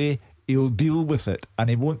comes his way, he'll deal with it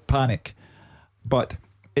and he won't panic. But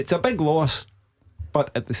it's a big loss, but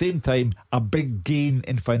at the same time a big gain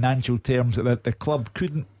in financial terms that the club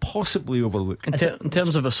couldn't possibly overlook. In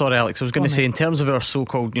terms of sorry Alex, I was going to say, in terms of our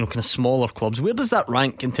so-called kind of smaller clubs, where does that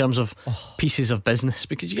rank in terms of pieces of business?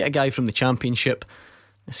 Because you get a guy from the Championship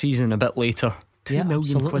a season a bit later, £2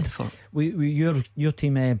 million quid for it. Your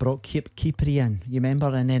team brought Keepery in, you remember,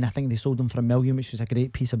 and then I think they sold him for £1 million, which was a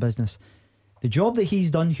great piece of business. The job that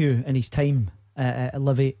he's done, Hugh, in his time at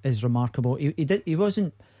Livy is remarkable. He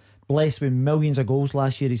wasn't blessed with millions of goals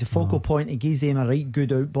last year. He's a focal point. He gives them a right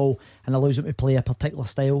good out ball and allows them to play a particular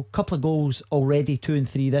style. Couple of goals already, 2 and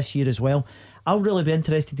 3 this year as well. I'll really be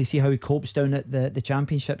interested to see how he copes down at the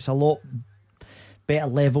Championship. It's a lot better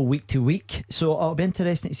level week to week, so it'll be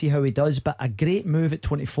interesting to see how he does. But a great move at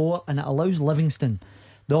 24, and it allows Livingston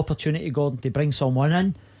the opportunity, Gordon, to bring someone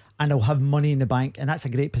in and they'll have money in the bank, and that's a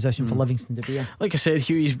great position for Livingston to be in. Like I said,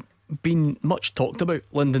 Hugh, he's been much talked about,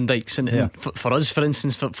 Lyndon Dykes, and for us, for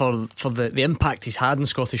instance, for the impact he's had in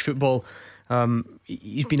Scottish football.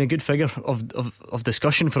 He's been a good figure of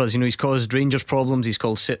discussion for us. You know, he's caused Rangers problems, he's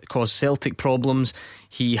caused Celtic problems.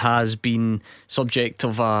 He has been subject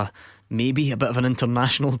of maybe a bit of an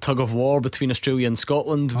international tug of war between Australia and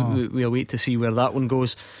Scotland. We await to see where that one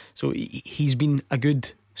goes. So he's been a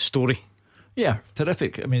good story. Yeah,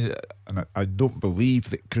 terrific. I mean, I don't believe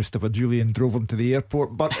that Christopher Julian drove him to the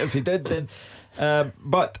airport, but if he did, then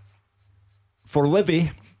but for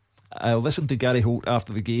Livy, I listened to Gary Holt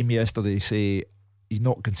after the game yesterday say he's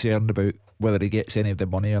not concerned about whether he gets any of the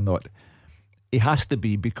money or not. He has to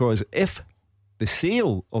be, because if the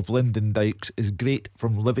sale of Lyndon Dykes is great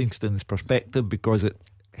from Livingston's perspective because it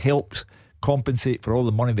helps compensate for all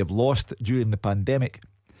the money they've lost during the pandemic,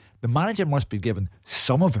 the manager must be given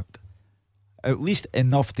some of it, at least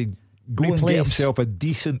enough to go and get himself a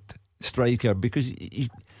decent striker, because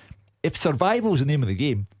if survival is the name of the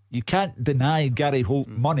game, you can't deny Gary Holt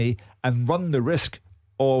money and run the risk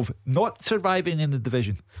of not surviving in the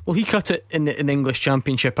division. Well, he cut it in the English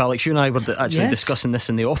Championship, Alex. You and I were actually discussing this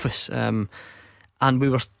in the office, and we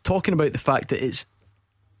were talking about the fact that it's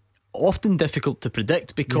often difficult to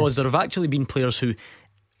predict, because there have actually been players who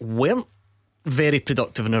weren't very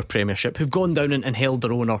productive in our Premiership who've gone down and held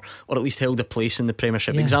their own, or at least held a place in the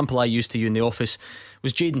Premiership. The example I used to you in the office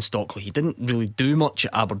was Jayden Stockley. He didn't really do much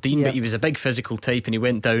at Aberdeen, but he was a big physical type, and he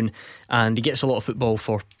went down and he gets a lot of football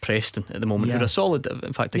for Preston at the moment, who are a solid,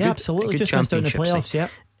 in fact, a good just Championship down the playoffs,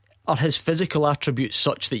 side. Are his physical attributes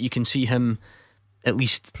such that you can see him at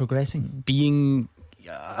least progressing, being,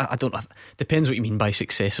 I don't know, depends what you mean by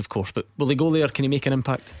success, of course, but will he go there? Can he make an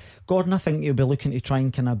impact? Gordon, I think he'll be looking to try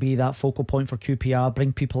and kind of be that focal point for QPR,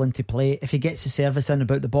 bring people into play. If he gets the service in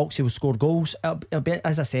about the box, he will score goals. It'll be,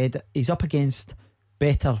 as I said, he's up against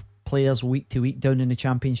better players week to week down in the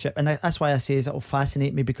Championship, and that's why I say it'll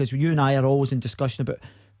fascinate me, because you and I are always in discussion about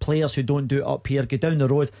players who don't do it up here, go down the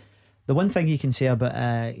road. The one thing you can say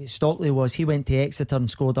about Stockley was he went to Exeter and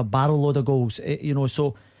scored a barrel load of goals,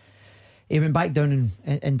 so he went back down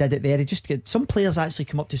and did it there. He just get some players actually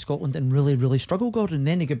come up to Scotland and really, really struggle, Gordon, and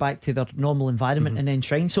then they go back to their normal environment and then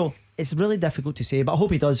shine. So it's really difficult to say, but I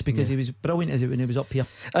hope he does, because he was brilliant as it when he was up here.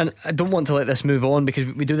 And I don't want to let this move on, because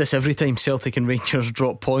we do this every time Celtic and Rangers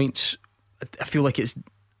drop points. I feel like it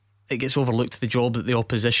gets overlooked, the job that the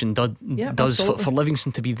opposition does for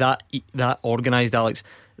Livingston to be that organised, Alex,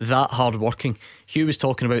 that hard working. Hugh was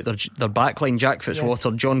talking about their backline, Jack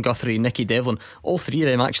Fitzwater, John Guthrie, Nicky Devlin. All three of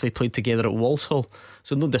them actually played together at Walsall,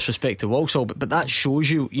 so no disrespect to Walsall, but that shows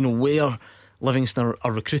you where Livingston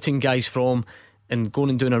are recruiting guys from and going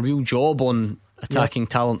and doing a real job on attacking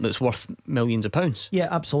talent that's worth millions of pounds. Yeah,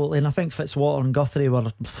 absolutely. And I think Fitzwater and Guthrie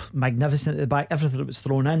were magnificent at the back. Everything that was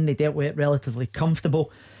thrown in, they dealt with it relatively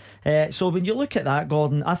comfortable. So when you look at that,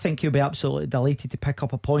 Gordon, I think he'll be absolutely delighted to pick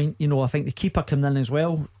up a point. I think the keeper coming in as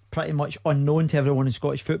well, pretty much unknown to everyone in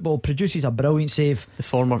Scottish football, produces a brilliant save. The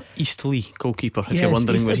former Eastleigh goalkeeper, if you're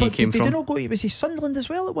wondering where he came from. Was he Sunderland as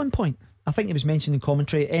well at one point? I think he was mentioned in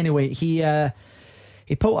commentary. Anyway, he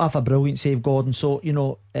pulled off a brilliant save, Gordon. So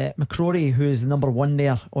McCrory, who is the number one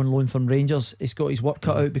there on loan from Rangers, he's got his work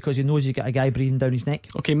cut out, because he knows he's got a guy breathing down his neck.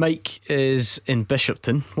 Okay, Mike is in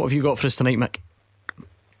Bishopton. What have you got for us tonight, Mick?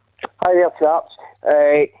 Hi there, chaps.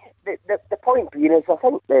 The point being is, I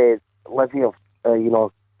think the Livy have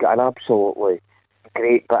got an absolutely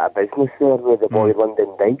great bit of business there with the boy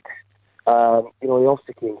Lyndon Dykes. He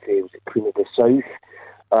also came to, he was at Queen of the South,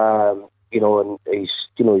 and he's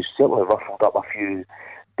certainly ruffled up a few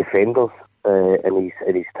defenders in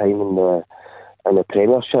his time in the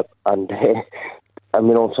Premiership. And I'm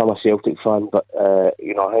a Celtic fan, but I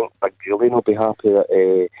think Big Julian will be happy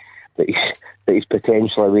that he's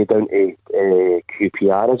potentially way down to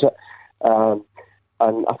QPR, is it?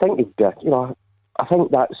 And I think he'd be, I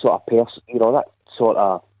think that sort of person, that sort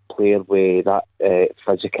of player with that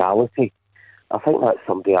physicality, I think that's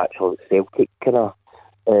somebody actually Celtic kind of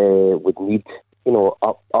would need,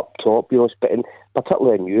 up top,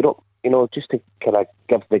 particularly in Europe, just to kind of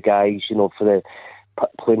give the guys, for the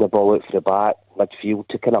playing the ball out for the back, midfield,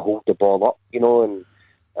 to kind of hold the ball up,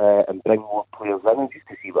 and bring more players in, just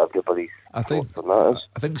to see what everybody's thoughts on that is.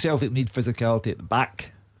 I think Celtic need physicality at the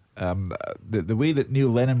back the way that Neil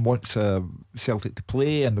Lennon wants Celtic to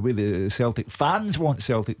play, and the way the Celtic fans want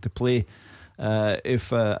Celtic to play,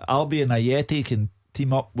 if Albion Ajeti can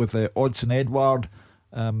team up with Odsonne Edouard,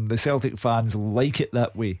 the Celtic fans like it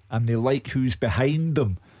that way, and they like who's behind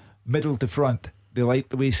them, middle to front. They like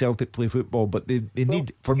the way Celtic play football, but they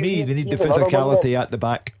need, for me, they need the physicality at the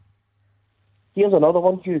back. Here's another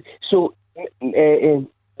one, Hugh. So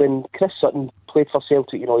when Chris Sutton played for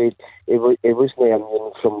Celtic, you know, he wasn't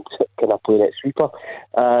immune from kind of playing at sweeper.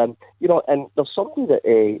 You know, and there's something that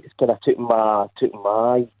kind of took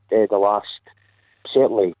my the last,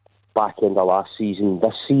 certainly back end of last season,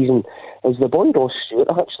 this season, is the boy Ross Stewart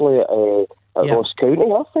actually at Ross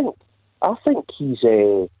County. I think he's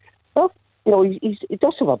you know, he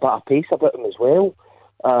does have a bit of pace about him as well.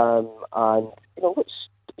 And you know,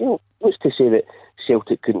 what's to say that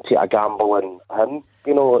Celtic couldn't take a gamble on him,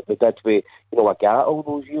 you know, like they did with, you know, Agat all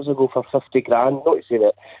those years ago for 50 grand. Not to say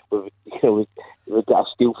that we'd get a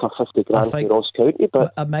steal for 50 grand for Ross County,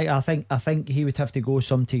 but Mike, I think he would have to go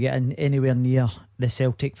some to get in anywhere near the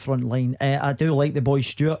Celtic front line. I do like the boy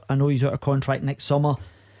Stewart. I know he's out of contract next summer,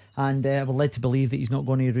 and we're led to believe that he's not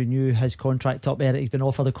going to renew his contract up there. He's been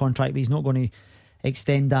offered a contract, but he's not going to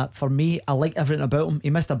extend that. For me, I like everything about him. He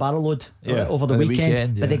missed a barrel load over the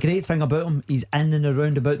weekend, but the great thing about him, he's in and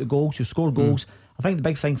around about the goals. He'll score goals. I think the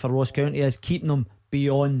big thing for Ross County is keeping them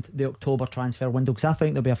beyond the October transfer window, because I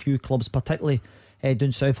think there'll be a few clubs, particularly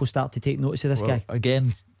down south, will start to take notice of this guy.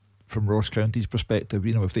 Again, from Ross County's perspective,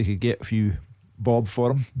 you know, if they could get a few bob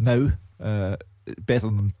for him now, better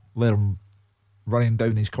than let him running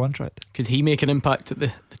down his contract. Could he make an impact at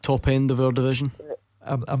the top end of our division?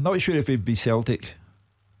 I'm not sure if he'd be Celtic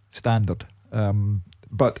standard,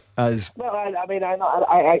 but as well, I mean,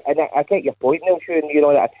 I get your point now, Sean. You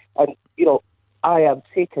know, and you know, I am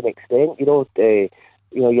say to an extent, you know,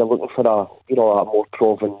 you're looking for a more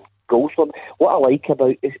proven goal scorer. What I like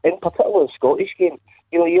about is, in particular, the Scottish game,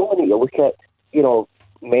 you know, you only need to look at, you know,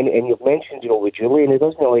 many, and you've mentioned, you know, with Julian, he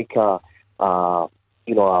doesn't like a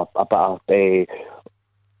bit of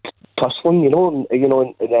tussling, you know, and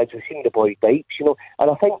as we've seen the boy Dykes, you know, and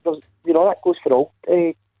I think there's, you know, that goes for all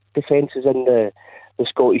defences in the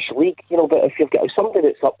Scottish League, you know. But if you've got somebody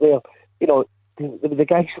that's up there, you know, the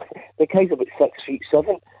guy's about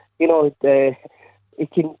 6'7", you know, he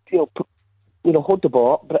can, you know, hold the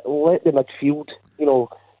ball up, but let the midfield, you know,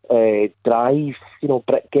 drive, you know,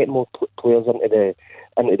 get more players into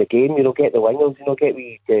the game, you know, get the wingers, you know, get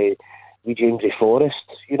with Jamesy Forrest,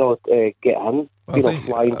 you know, get him,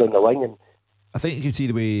 flying down the wing. And I think you can see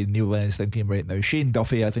the way Neil Lennon's thinking right now. Shane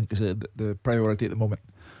Duffy, I think, is the priority at the moment,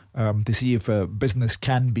 to see if business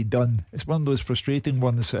can be done. It's one of those frustrating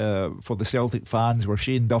ones for the Celtic fans, where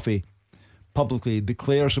Shane Duffy publicly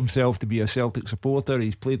declares himself to be a Celtic supporter.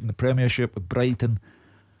 He's played in the Premiership with Brighton,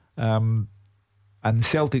 and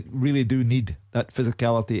Celtic really do need that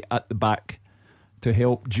physicality at the back to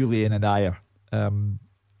help Julian and Ajer.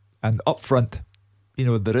 And up front, you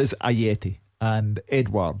know, there is Ajeti and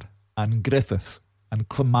Edouard and Griffiths and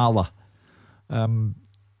Klimala.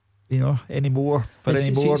 You know, any more,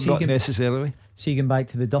 not necessarily. So you going back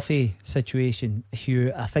to the Duffy situation,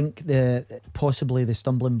 Hugh, I think possibly the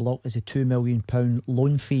stumbling block is a £2 million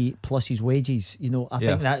loan fee plus his wages. You know,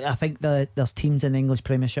 I think there's teams in the English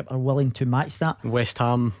Premiership are willing to match that. West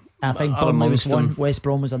Ham, I think Burnley was one, West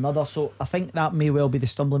Brom was another. So I think that may well be the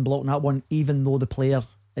stumbling block in that one, even though the player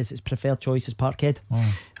is its preferred choice as Parkhead.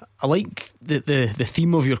 I like the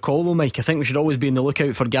theme of your call though, Mike. I think we should always be on the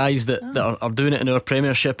lookout for guys that are doing it in our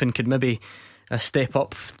Premiership and could maybe step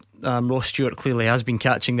up. Ross Stewart clearly has been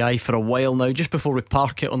catching the eye for a while now. Just before we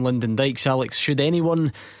park it on Lyndon Dykes, Alex, should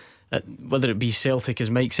anyone, whether it be Celtic as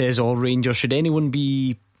Mike says or Rangers, should anyone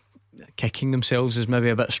be kicking themselves is maybe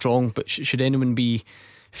a bit strong, but should anyone be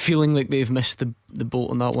feeling like they've missed the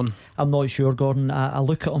boat on that one? I'm not sure, Gordon. I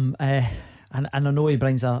look at him and I know he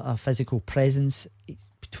brings a physical presence.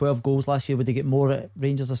 12 goals last year. Would he get more at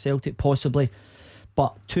Rangers or Celtic? Possibly.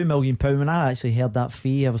 But £2 million, when I actually heard that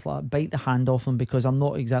fee, I was like, bite the hand off him, because I'm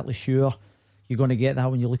not exactly sure you're going to get that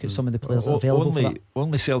when you look at some of the players available for that.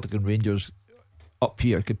 Only Celtic and Rangers up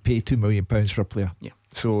here could pay £2 million for a player. Yeah.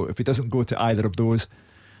 So if he doesn't go to either of those,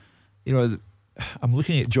 you know, I'm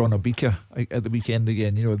looking at John Obika at the weekend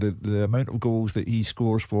again. You know, the amount of goals that he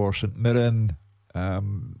scores for St Mirren,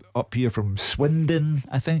 up here from Swindon,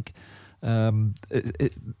 I think.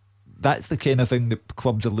 That's the kind of thing that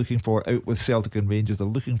clubs are looking for out with Celtic and Rangers. They're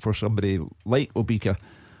looking for somebody like Obika,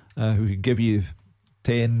 who could give you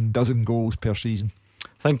 10 dozen goals per season.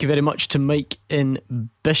 Thank you very much to Mike in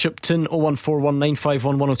Bishopton.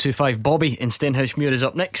 01419511025. Bobby in Stenhousemuir is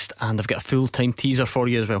up next, and I've got a full-time teaser for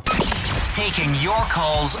you as well. Taking your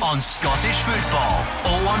calls on Scottish football.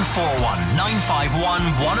 0141 951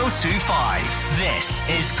 1025. This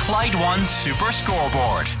is Clyde One Super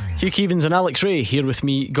Scoreboard. Hugh Keevins and Alex Ray here with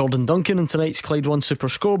me, Gordon Duncan, on tonight's Clyde One Super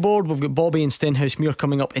Scoreboard. We've got Bobby and Stenhousemuir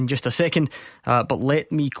coming up in just a second, but let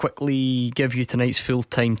me quickly give you tonight's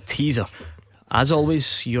full-time teaser. As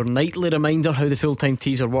always, your nightly reminder how the full-time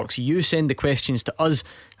teaser works. You send the questions to us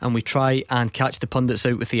and we try and catch the pundits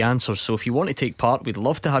out with the answers. So if you want to take part, we'd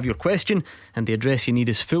love to have your question, and the address you need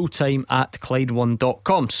is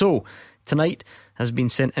fulltime@clyde1.com. So tonight has been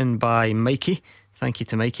sent in by Mikey. Thank you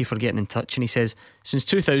to Mikey for getting in touch. And he says, since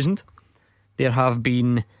 2000 there have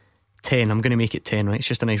been 10. I'm going to make it 10, right? It's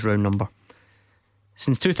just a nice round number.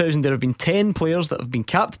 Since 2000 there have been 10 players that have been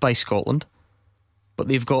capped by Scotland, but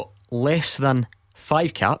they've got less than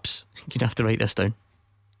 5 caps. You're going to have to write this down,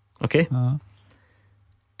 okay?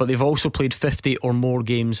 But they've also played 50 or more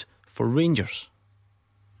games for Rangers.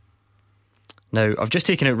 Now I've just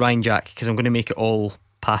taken out Ryan Jack because I'm going to make it all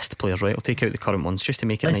past players, right? I'll take out the current ones just to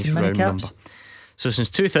make it a nice round number. So since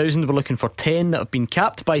 2000 we're looking for 10 that have been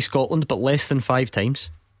capped by Scotland but less than 5 times,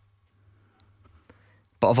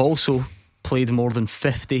 but have also played more than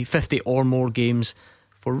 50 or more games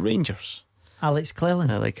for Rangers. Alex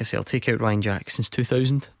Cleland. Like I say, I'll take out Ryan Jack. Since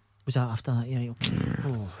 2000. Was that after that? Yeah, okay.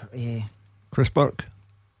 Yeah. Chris Burke.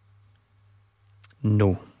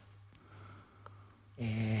 No.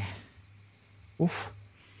 Oof.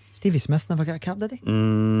 Stevie Smith never got a cap, did he?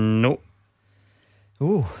 No.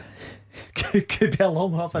 Oh, could be a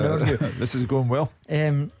long half an hour. This is going well.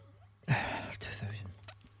 2000.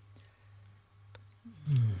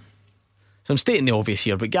 So I'm stating the obvious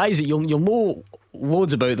here, but guys that you'll know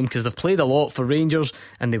loads about them because they've played a lot for Rangers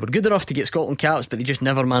and they were good enough to get Scotland caps, but they just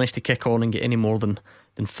never managed to kick on and get any more than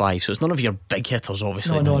 5. So it's none of your big hitters,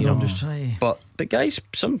 obviously. No, I'm just trying. But guys,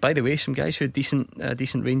 by the way, some guys who had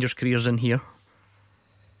decent Rangers careers in here,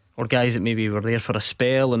 or guys that maybe were there for a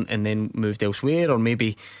spell and then moved elsewhere, or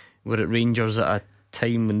maybe were at Rangers at a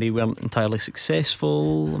time when they weren't entirely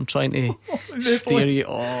successful. I'm trying to steer you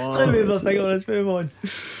on. Let's move on.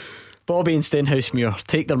 Bobby and Stenhousemuir,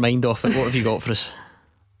 take their mind off it. What have you got for us?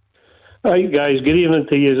 Hi guys, good evening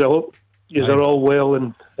to you. I hope you are all well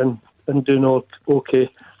and doing okay.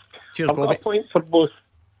 Cheers, I've Bobby. got a point for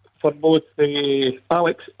both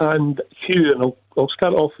Alex and Hugh, and I'll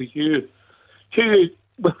start off with Hugh. Hugh,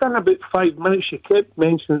 within about 5 minutes you kept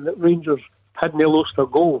mentioning that Rangers hadn't lost a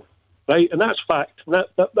goal, right? And that's fact,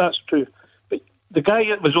 that's true. But the guy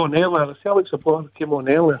that was on earlier, the Celtic supporter came on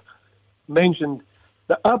earlier, mentioned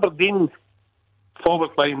the Aberdeen forward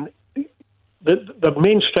line, the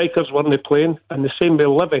main strikers weren't playing, and the same with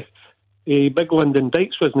Livy. Big Lyndon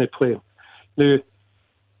Dykes wasn't playing. Now,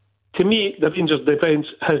 to me, the Rangers' defence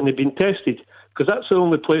hasn't been tested, because that's the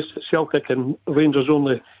only place that Celtic and Rangers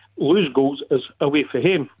only lose goals is away from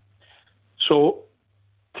home. So,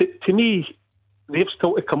 to me, they've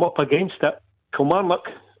still to come up against it. Kilmarnock,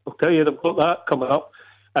 I'll tell you, they've got that coming up,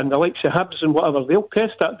 and the likes of Hibs and whatever, they'll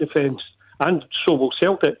test that defence. And so will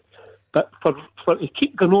Celtic. But for to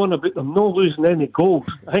keep going on about them not losing any goals,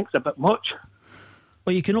 I think it's a bit much.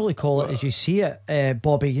 Well, you can only call it as you see it,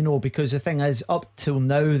 Bobby, because the thing is, up till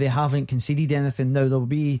now they haven't conceded anything. Now there'll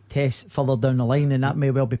be tests further down the line and that may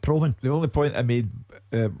well be proven. The only point I made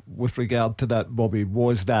with regard to that, Bobby,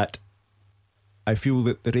 was that I feel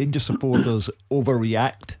that the Rangers supporters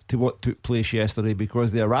overreact to what took place yesterday,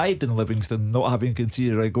 because they arrived in Livingston not having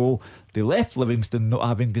conceded a goal. They left Livingston not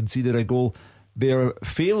having conceded a goal. Their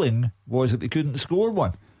failing was that they couldn't score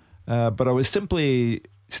one. But I was simply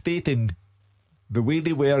stating the way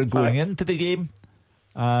they were going into the game,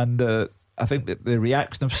 and I think that the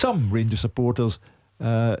reaction of some Rangers supporters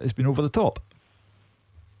has been over the top.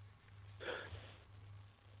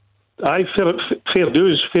 Aye, fair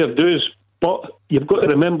dues. But you've got to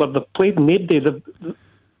remember, they've played nobody.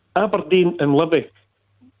 Aberdeen and Livy,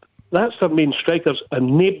 that's their main strikers,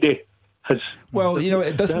 and nobody has. Well,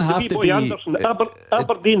 it doesn't have to be. Anderson.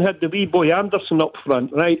 Aberdeen had the wee boy Anderson up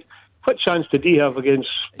front, right? What chance did he have against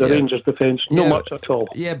the Rangers defence? Not much at all.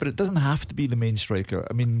 Yeah, but it doesn't have to be the main striker.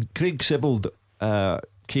 I mean, Craig Sibbald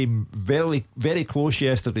came very, very close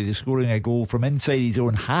yesterday to scoring a goal from inside his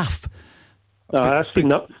own half. I've seen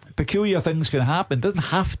that. Peculiar things can happen. It doesn't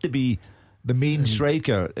have to be the main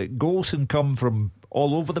striker. Goals can come from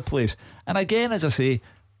all over the place. And again, as I say,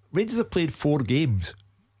 Rangers have played 4 games,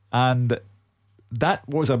 and that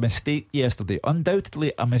was a mistake yesterday.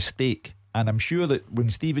 Undoubtedly a mistake. And I'm sure that when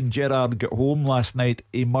Steven Gerrard got home last night,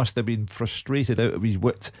 he must have been frustrated out of his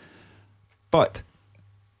wits. But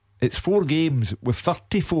it's 4 games with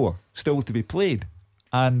 34 still to be played,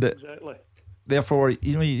 and therefore,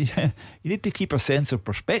 you need to keep a sense of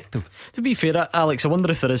perspective. To be fair, Alex, I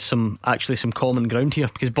wonder if there is some common ground here,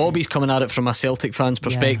 because Bobby's coming at it from a Celtic fan's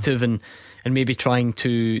perspective, and maybe trying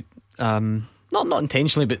to not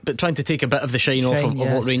intentionally, but trying to take a bit of the shine off of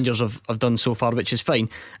what Rangers have done so far, which is fine.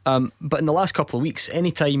 But in the last couple of weeks,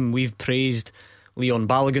 anytime we've praised Leon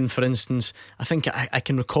Balogun, for instance, I think I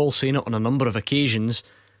can recall saying it on a number of occasions.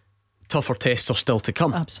 Tougher tests are still to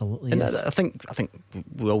come. Absolutely, and yes. I think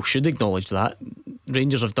we all should acknowledge that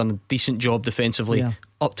Rangers have done a decent job defensively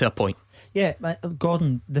up to a point. Yeah, but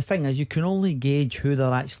Gordon, the thing is, you can only gauge who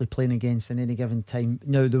they're actually playing against in any given time.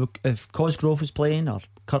 Now, if Cosgrove was playing, or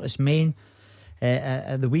Curtis Main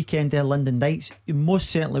at the weekend there, Lyndon Dykes, you most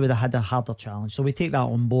certainly would have had a harder challenge. So we take that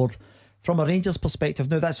on board. From a Rangers perspective,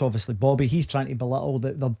 now that's obviously Bobby, he's trying to belittle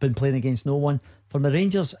that they've been playing against no one. From the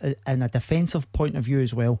Rangers, in a defensive point of view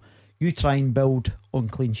as well, you try and build on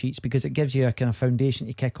clean sheets, because it gives you a kind of foundation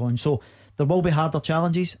to kick on. So there will be harder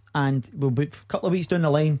challenges, and we'll be a couple of weeks down the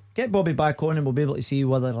line, get Bobby back on, and we'll be able to see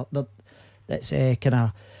whether that's kind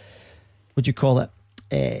of, what do you call it,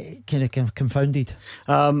 kind of confounded.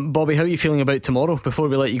 Bobby, how are you feeling about tomorrow? Before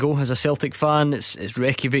we let you go, as a Celtic fan, it's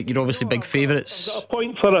Reykjavik. You're obviously big favourites. I've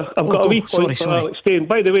got a wee point for Alex Dane.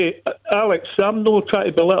 By the way, Alex, I'm not trying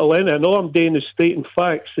to belittle anything. All I'm doing is stating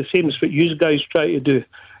facts, the same as what you guys try to do.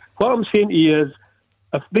 What I'm saying to you is,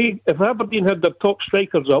 if Aberdeen had their top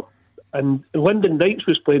strikers up and Lyndon Dykes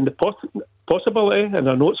was playing, the possibility, and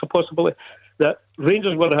I know it's a possibility, that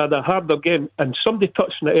Rangers would have had a harder game. And somebody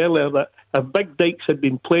touched on it earlier that if Big Dykes had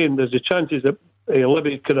been playing, there's a chances that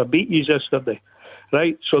Livy could have beat you yesterday.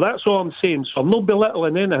 Right? So that's all I'm saying. So I'm not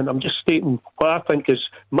belittling anything. I'm just stating what I think is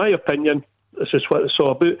my opinion. This is what it's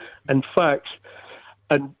all about, and facts.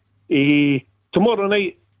 And tomorrow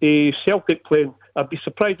night, Celtic playing, I'd be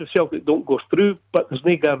surprised if Celtic don't go through, but there's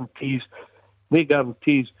no guarantees.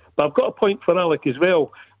 But I've got a point for Alec as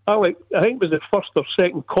well. Alec, I think it was the first or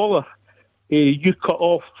second caller you cut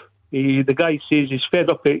off. The guy says he's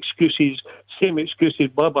fed up of excuses, same excuses,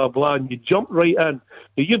 blah, blah, blah, and you jump right in. Now,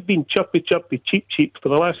 you've been chirpy, cheap for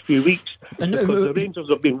the last few weeks because the Rangers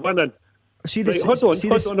have been winning. Hold on,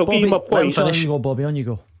 I'll give you my point. On you go, Bobby, on you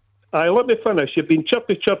go. Let me finish. You've been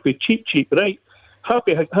chirpy, cheap, right?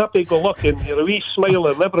 Happy go lucky, and you're a wee smile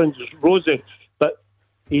and everyone's rosy. But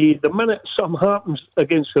the minute something happens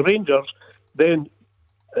against the Rangers, then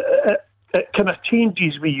it kind of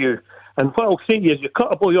changes with you. And what I'll say to you is, you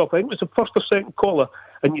cut a boy off. I think it was the first or second caller,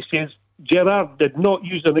 and you says Gerrard did not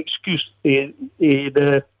use an excuse,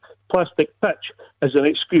 the plastic pitch, as an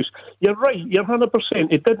excuse. You're right. You're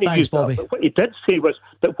 100%. He didn't use Bobby. That. But what he did say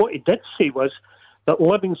was that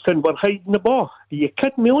Livingston were hiding the ball. Are you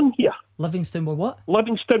kidding me on here? Livingston were what?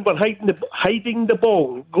 Livingston were hiding the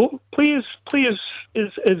ball. Go, please,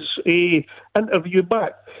 is a interview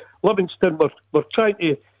back. Livingston were trying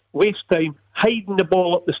to waste time hiding the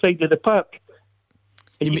ball up the side of the park.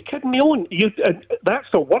 Are you kidding me on? That's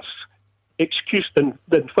a worse excuse than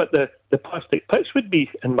what the plastic pitch would be,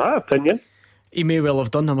 in my opinion. He may well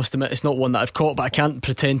have done. I must admit, it's not one that I've caught, but I can't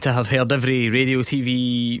pretend to have heard every radio,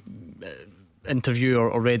 TV interview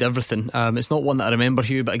or read everything. It's not one that I remember,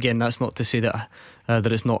 Hugh, but again, that's not to say that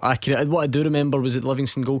it's not accurate. What I do remember was that the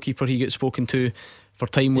Livingston goalkeeper, he got spoken to for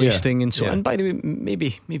time wasting and so on. And by the way,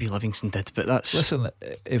 maybe Livingston did, but that's... Listen,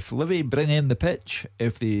 if Livy bring in the pitch,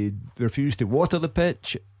 if they refuse to water the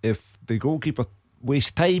pitch, if the goalkeeper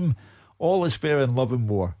wastes time, all is fair in love and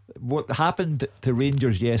war. What happened to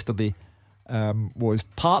Rangers yesterday was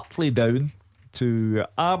partly down to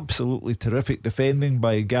absolutely terrific defending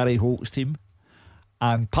by Gary Holt's team,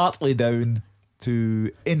 and partly down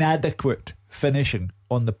to inadequate finishing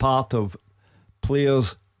on the part of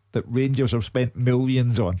players that Rangers have spent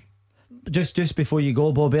millions on. Just before you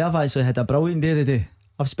go, Bobby, I've actually had a brilliant day today.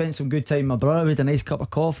 I've spent some good time with my brother. We had a nice cup of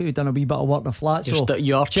coffee. We've done a wee bit of work the flat.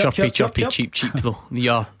 You are chirpy, cheap though.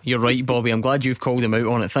 You're right, Bobby. I'm glad you've called him out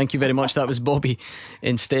on it. Thank you very much. That was Bobby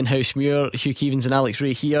in Stenhousemuir. Hugh Keevins and Alex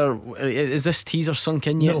Ray here. Is this teaser sunk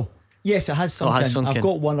in yet? No. Yes, it has sunk in. I've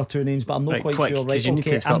got one or two names, but I'm not quite sure. Right, you need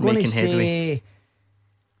to start making headway.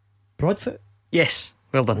 Broadfoot? Yes,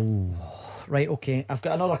 well done. Ooh. Right, okay. I've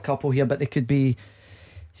got another couple here, but they could be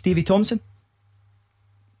Stevie Thompson.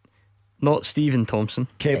 Not Stephen Thompson.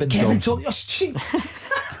 Kevin Thompson. That's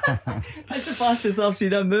the fastest I've seen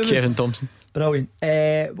that movie. Kevin Thompson. Brilliant.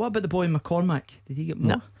 What about the boy McCormack? Did he get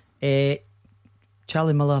more? No.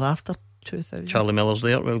 Charlie Miller after 2000. Charlie Miller's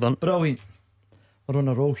there. Well done. Brilliant. We're on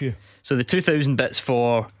a roll here. So the 2000 bits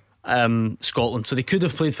for Scotland, so they could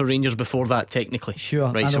have played for Rangers before that technically.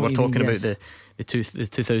 Sure, right. I So know we're what you talking mean, about yes. the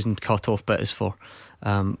 2000 cut-off bit is for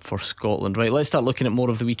Scotland. Right, let's start looking at more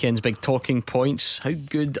of the weekend's big talking points. How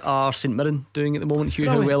good are St Mirren doing at the moment, Hugh?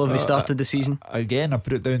 How well have they started the season? Again, I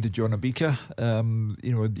put it down to John Abika.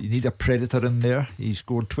 You need a predator in there. He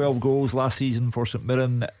scored 12 goals last season for St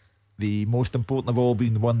Mirren, the most important of all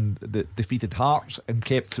being the one that defeated Hearts and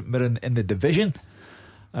kept St Mirren in the division.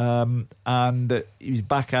 And he was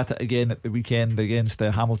back at it again at the weekend against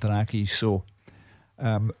Hamilton Accies. So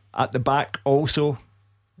at the back also,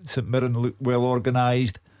 St Mirren look well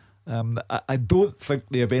organised. I don't think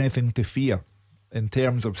they have anything to fear in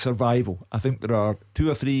terms of survival. I think there are 2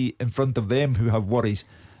 or 3 in front of them who have worries.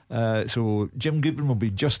 So Jim Goodwin will be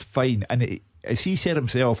just fine. And as he said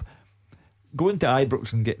himself, going to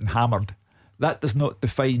Ibrox and getting hammered, that does not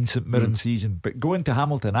define St Mirren's season. But going to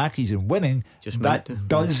Hamilton Accies and winning, that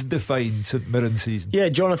does define St Mirren's season. Yeah,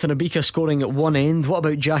 Jonathan Abika scoring at one end. What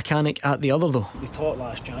about Jack Hannock at the other, though? We thought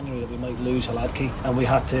last January that we might lose Hladky, and we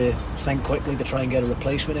had to think quickly to try and get a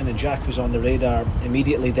replacement in, and Jack was on the radar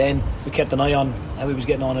immediately. Then we kept an eye on how he was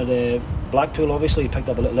getting on at Blackpool. Obviously he picked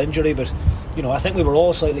up a little injury, but I think we were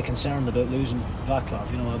all slightly concerned about losing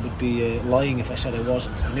Vaclav. I would be lying if I said I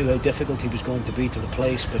wasn't. I knew how difficult he was going to be to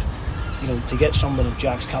replace, but to get someone of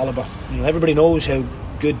Jack's calibre, everybody knows how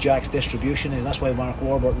good Jack's distribution is. That's why Mark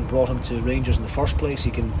Warburton brought him to Rangers in the first place.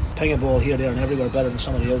 He can ping a ball here, there and everywhere better than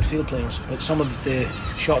some of the outfield players. But some of the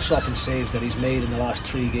shot stopping saves that he's made in the last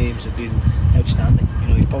 3 games have been outstanding.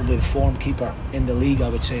 He's probably the form keeper in the league, I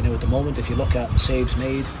would say now at the moment, if you look at saves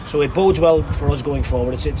made. So it bodes well for us going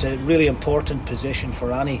forward. It's a really important position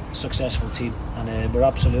for any successful team, and we're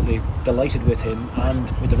absolutely delighted with him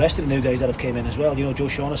and with the rest of the new guys that have came in as well. Joe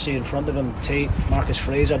Shaughnessy in front of him, Tate, Marcus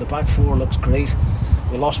Fraser. The back 4 looks great.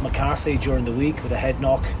 We lost McCarthy during the week with a head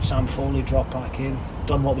knock. Sam Foley dropped back in,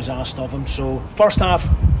 done what was asked of him. So first half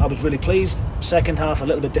I was really pleased. Second half a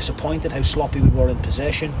little bit disappointed how sloppy we were in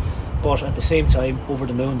possession, but at the same time over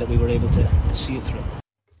the moon that we were able to see it through.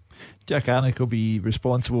 Jack Hannock will be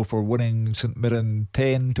responsible for winning St Mirren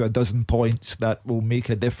 10 to a dozen points that will make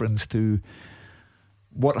a difference to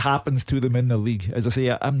what happens to them in the league. As I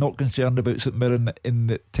say, I'm not concerned about St Mirren in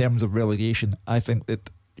the terms of relegation. I think that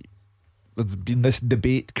there's been this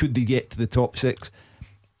debate, could they get to the top 6?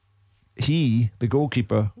 He, the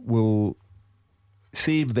goalkeeper, will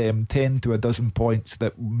save them 10 to a dozen points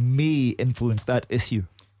that may influence that issue.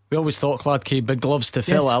 We always thought Hladky big gloves to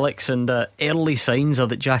fill, Alex, and early signs are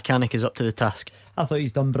that Jack Hannock is up to the task. I thought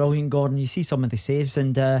he's done brilliant, Gordon. You see some of the saves,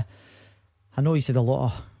 and I know he's had a lot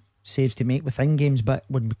of saves to make within games, but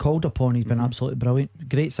when we called upon, he's been absolutely brilliant.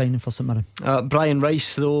 Great signing for St Mirren. Brian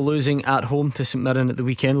Rice, though, losing at home to St Mirren at the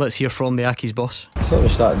weekend. Let's hear from the Accies boss. I thought we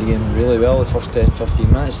started the game really well the first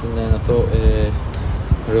 10-15 minutes, and then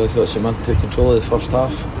I really thought St Mirren took control of the first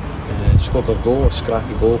half, scored a goal, a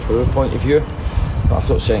scrappy goal from our point of view. But I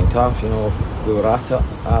thought second half, we were at them,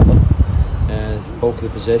 bulk of the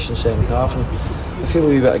possession second half, and I feel a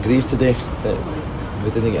wee bit aggrieved today that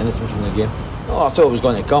we didn't get anything from the game. No, I thought it was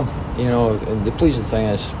going to come, and the pleasing thing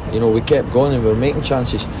is, we kept going and we were making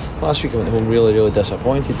chances. Last week I went home really, really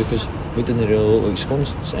disappointed because we didn't really look like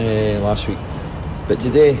scones last week. But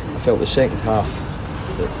today I felt the second half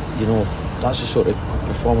that, that's the sort of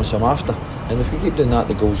performance I'm after, and if we keep doing that,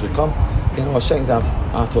 the goals will come. Second half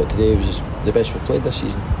I thought today was the best we've played this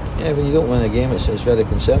season. When you don't win a game, it's very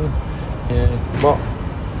concerning, but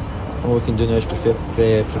all we can do now is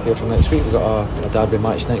prepare for next week. We've got a derby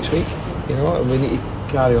match next week, and we need to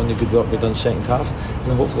carry on the good work we've done second half,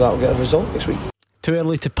 and hopefully that will get a result next week. Too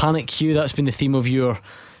early to panic, Hugh. That's been the theme of your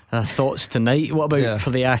thoughts tonight. What about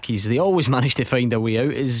for the Accies? They always manage to find a way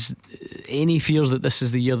out. Is any fears that this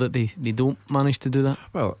is the year that they don't manage to do that?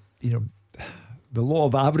 Well, the law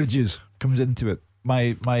of averages comes into it.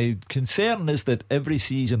 My concern is that every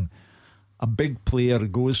season a big player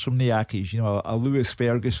goes from the Accies, a Lewis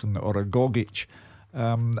Ferguson or a Gogic,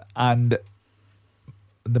 and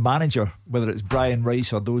the manager, whether it's Brian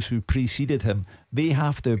Rice or those who preceded him, they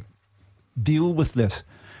have to deal with this.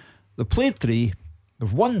 They've played 3,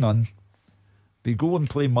 they've won none, they go and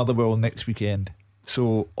play Motherwell next weekend.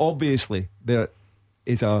 So obviously there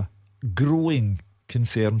is a growing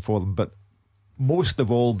concern for them, but most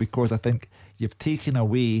of all because I think you've taken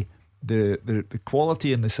away the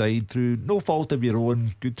quality in the side through no fault of your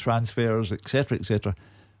own, good transfers, etc.,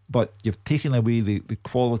 but you've taken away the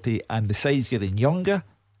quality, and the side's getting younger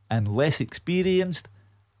and less experienced,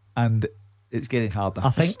 and it's getting harder. I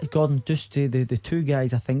think, Gordon, just to the 2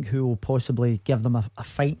 guys I think who will possibly give them a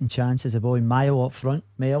fighting chance is the boy Moyo up front.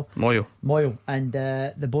 Moyo, and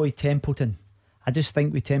the boy Templeton. I just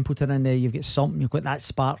think with Templeton in there, you've got something, you've got that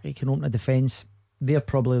spark, you can open a defence. They're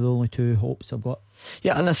probably the only two hopes I've got.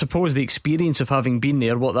 Yeah, and I suppose the experience of having been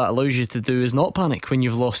there, what that allows you to do is not panic when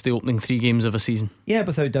you've lost the opening 3 games of a season. Yeah,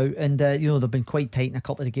 without doubt. And they've been quite tight in a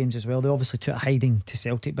couple of the games as well. They obviously took a hiding to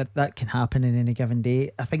Celtic, but that can happen in any given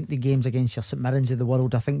day. I think the games against your St Mirrens of the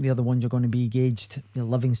world, I think they're the ones you're going to be gauged,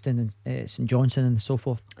 Livingston and St Johnstone and so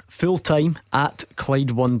forth. Fulltime at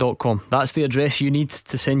Clyde1.com. That's the address you need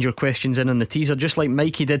to send your questions in on the teaser, just like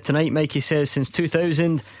Mikey did tonight. Mikey says since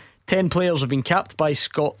 2000 10 players have been capped by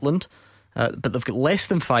Scotland, but they've got less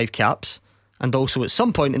than 5 caps, and also at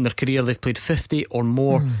some point in their career they've played 50 or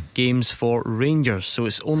more games for Rangers. So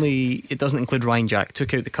it doesn't include Ryan Jack,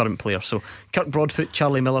 took out the current player. So Kirk Broadfoot,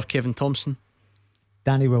 Charlie Miller, Kevin Thompson.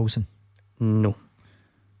 Danny Wilson. No.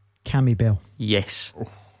 Cammy Bell. Yes.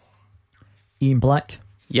 Ian Black.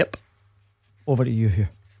 Yep. Over to you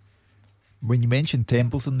here. When you mentioned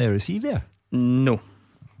Templeton there, is he there? No.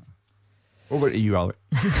 Over to you, Alec.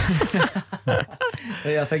 Right,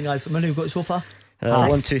 I think that's how many we've got so far.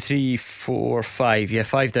 1, 2, 3, 4, 5. Yeah,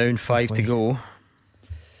 5 down, 5 to go.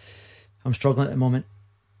 I'm struggling at the moment.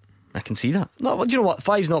 I can see that. No, do you know what?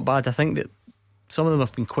 5's not bad. I think that some of them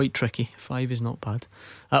have been quite tricky. 5 is not bad.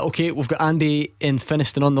 Okay, we've got Andy in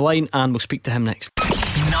Finniston on the line, and we'll speak to him next.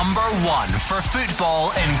 Number 1 for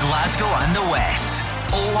football in Glasgow and the West.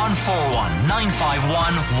 0141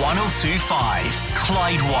 951 1025.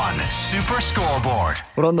 Clyde One Super Scoreboard.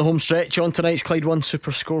 We're on the home stretch on tonight's Clyde One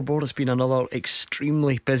Super Scoreboard. It's been another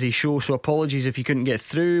extremely busy show, so apologies if you couldn't get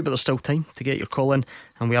through, but there's still time to get your call in,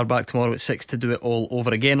 and we are back tomorrow at 6 to do it all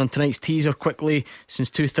over again. On tonight's teaser, quickly,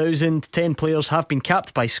 since 2000 10 players have been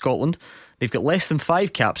capped by Scotland. They've got less than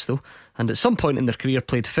 5 caps though, and at some point in their career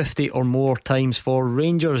played 50 or more times for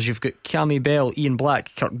Rangers. You've got Cammy Bell, Ian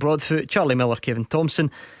Black, Kirk Broadfoot, Charlie Miller, Kevin Thompson.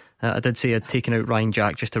 I did say I'd taken out Ryan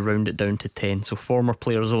Jack just to round it down to 10, so former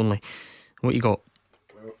players only. What you got?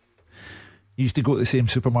 He used to go to the same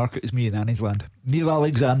supermarket as me in Annie's Land. Neil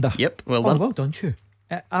Alexander. Yep, well done. Well done, you.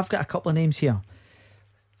 I've got a couple of names here.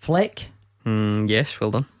 Fleck. Yes,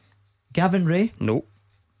 well done. Gavin Ray. No,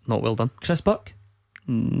 not well done. Chris Buck.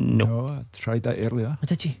 No. I tried that earlier. Oh,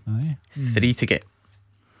 did you? Aye. 3 to get.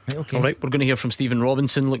 Right, okay. Alright, we're going to hear from Stephen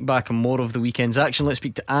Robinson, look back on more of the weekend's action. Let's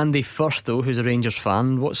speak to Andy first though, who's a Rangers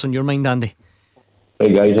fan. What's on your mind, Andy?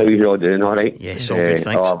 Hey guys, how are you all doing? Alright? Yes, all good,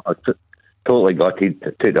 thanks. I totally gutted,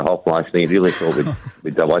 took the hop last night. Really thought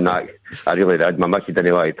we'd have won that. I really did. My missus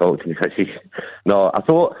didn't want to talk to me. No, I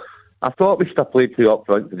thought we should have played 2 up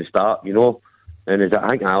front to the start, you know. And as I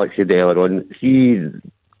think Alex said earlier on,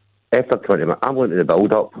 after 20 minutes, I'm going to the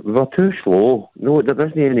build up. We were too slow. No, there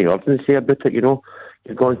isn't any urgency about it, you know.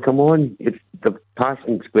 You're going, come on, it's the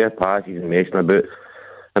passing square passes and messing about.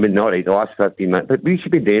 I mean, not right, the last 15 minutes, but we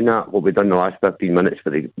should be doing that, what we've done the last 15 minutes for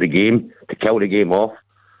the game, to kill the game off.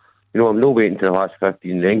 You know, I'm not waiting to the last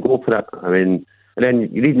 15 and then go for it. I mean, and then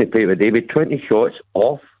you're reading the paper today with 20 shots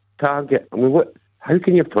off target. I mean, how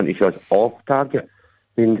can you have 20 shots off target?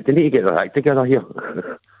 I mean, they need to get their act together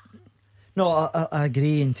here. No, I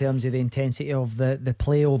agree in terms of the intensity of the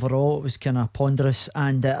play overall. It was kind of ponderous,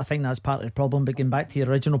 and I think that's part of the problem. But getting back to your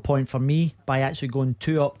original point, for me, by actually going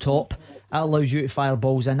 2 up top, that allows you to fire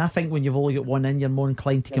balls in. I think when you've only got 1 in, you're more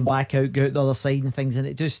inclined to come back out, go out the other side and things, and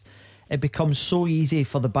it becomes so easy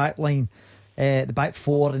for the back line, the back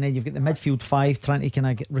 4, and then you've got the midfield 5 trying to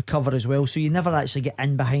kind of recover as well, so you never actually get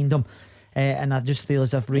in behind them. And I just feel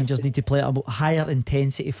as if Rangers need to play at a higher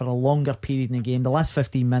intensity for a longer period in the game. The last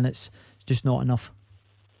 15 minutes is just not enough.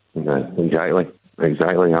 No, exactly,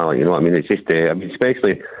 Alec. You know what I mean? It's just,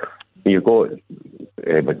 especially when you've got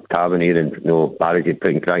with Tavernier and Barry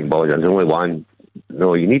putting cracking balls. There's only one.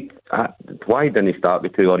 No, you need. Why didn't he start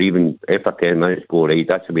with 2, or even after 10 minutes go right?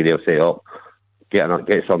 That's the way they'll set up. Get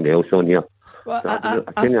somebody else on here. Well, I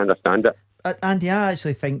can't understand it. Andy, I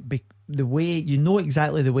actually think the way, you know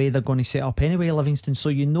exactly the way they're going to set up anyway, Livingston, so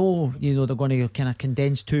you know they're going to kind of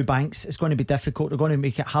condense 2 banks. It's going to be difficult. They're going to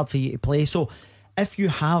make it hard for you to play. So if you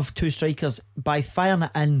have 2 strikers, by firing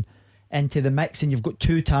it into the mix and you've got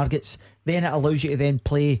 2 targets, then it allows you to then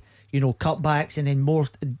play cutbacks and then more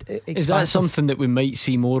expansive. Is that something that we might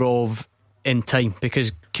see more of in time?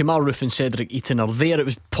 Because Kemar Roofe and Cedric Eaton are there. It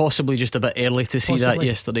was possibly just a bit early to see that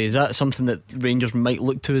yesterday. Is that something that Rangers might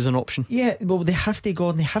look to as an option? Yeah, well, they have to go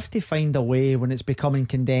and they have to find a way when it's becoming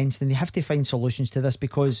condensed, and they have to find solutions to this,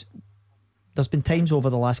 because there's been times over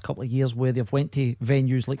the last couple of years where they've went to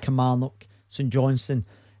venues like Kilmarnock, St Johnstone,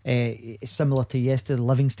 similar to yesterday,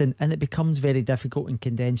 Livingston, and it becomes very difficult and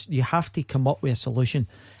condensed. You have to come up with a solution,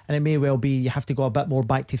 and it may well be you have to go a bit more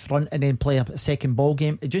back to front and then play a second ball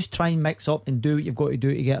game. Just try and mix up and do what you've got to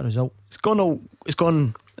do to get a result. It's gone. I was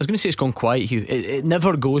going to say it's gone quiet, Hugh. It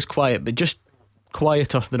never goes quiet, but just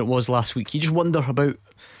quieter than it was last week. You just wonder about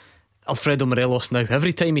Alfredo Morelos now.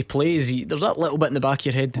 Every time he plays, there's that little bit in the back of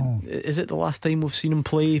your head. Is it the last time we've seen him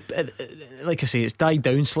play? Like I say, it's died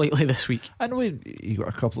down slightly this week. I know he got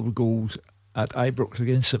a couple of goals at Ibrox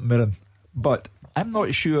against St Mirren, but I'm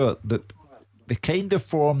not sure that the kind of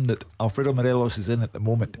form that Alfredo Morelos is in at the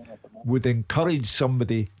moment would encourage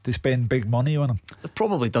somebody to spend big money on him. They've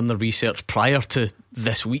probably done the research prior to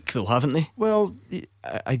this week, though, haven't they? Well,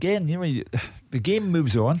 again, the game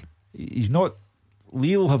moves on. He's not.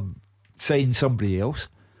 Lille have signed somebody else.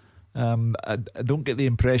 I don't get the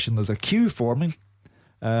impression there's a queue forming.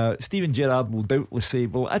 Steven Gerrard will doubtless say,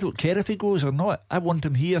 well, I don't care if he goes or not, I want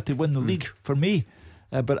him here to win the league for me.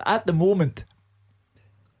 But at the moment,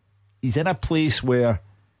 he's in a place where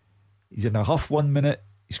he's in a huff 1 minute,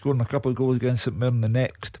 he's scoring a couple of goals against St Mirren the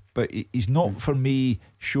next, but he's not, for me,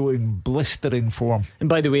 showing blistering form. And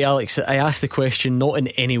by the way, Alex, I asked the question not in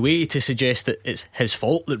any way to suggest that it's his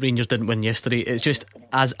fault that Rangers didn't win yesterday. It's just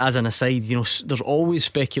as an aside, there's always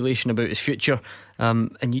speculation about his future,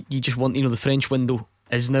 and you just want, the French window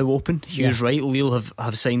is now open. Hugh's right, Lille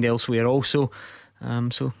have signed elsewhere also,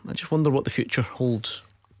 so I just wonder what the future holds.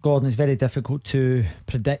 Gordon, is very difficult to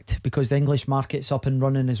predict because the English market's up and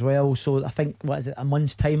running as well. So I think, a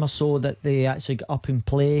month's time or so that they actually get up and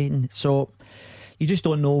play. And so you just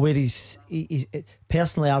don't know where he's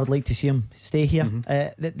personally, I would like to see him stay here.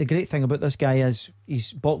 The great thing about this guy is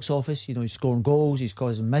he's box office. He's scoring goals, he's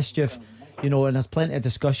causing mischief. And there's plenty of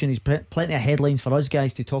discussion. He's plenty of headlines for us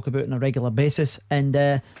guys to talk about on a regular basis. And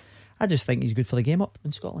I just think he's good for the game up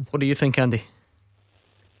in Scotland. What do you think, Andy?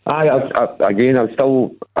 Again, I'm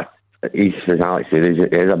still. He's, as Alex said, he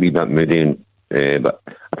is a wee bit moody, but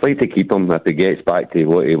I'd like to keep him if he gets back to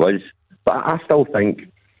what he was. But I still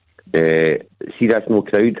think, see, that's no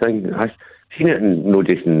crowd thing. I've seen it not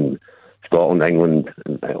just in Scotland, England,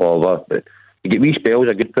 and all over. But you get wee spells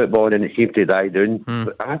of good football, and it seems to die down.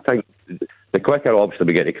 But I think the quicker, obviously,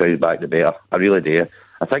 we get the crowd back, the better. I really do.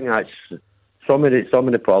 I think that's some of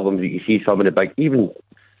the problems that you see. Some of the big, even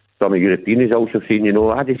some of the European results I've seen.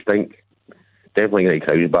 I just think definitely get the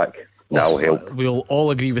crowd back. That'll help. We'll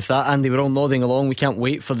all agree with that, Andy. We're all nodding along. We can't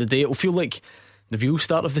wait for the day. It'll feel like the real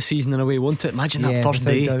start of the season in a way, won't it? Imagine that first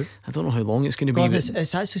day. Doubt. I don't know how long it's going to be.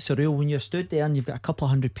 It's actually surreal when you're stood there and you've got a couple of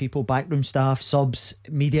hundred people, backroom staff, subs,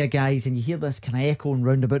 media guys, and you hear this kind of echoing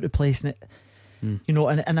round about the place, and it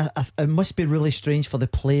it must be really strange for the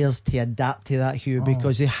players to adapt to that, Hugh,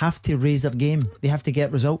 because they have to raise their game. They have to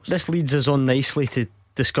get results. This leads us on nicely to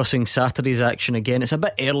discussing Saturday's action again. It's a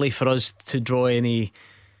bit early for us to draw any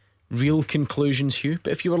real conclusions, Hugh,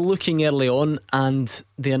 but if you were looking early on and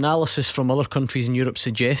the analysis from other countries in Europe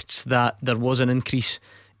suggests that there was an increase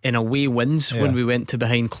in away wins when we went to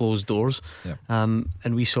behind closed doors,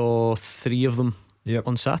 and we saw 3 of them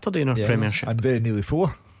on Saturday in our Premiership, and very nearly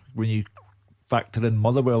 4 when you factor in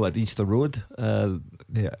Motherwell at Easter Road.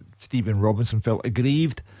 Stephen Robinson felt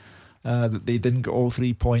aggrieved that they didn't get all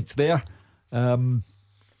 3 points there. I'm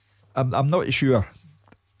not sure.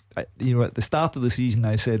 At the start of the season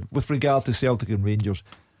I said, with regard to Celtic and Rangers,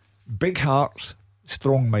 big hearts,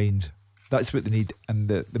 strong minds, that's what they need. And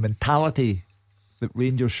the mentality that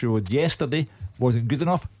Rangers showed yesterday wasn't good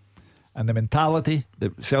enough, and the mentality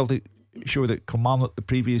that Celtic showed at Kilmarnock the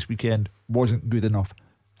previous weekend wasn't good enough.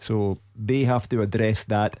 So they have to address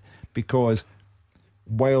that, because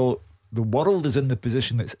while the world is in the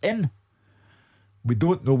position it's in, we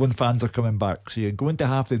don't know when fans are coming back. So you're going to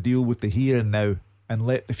have to deal with the here and now and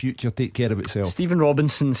let the future take care of itself. Stephen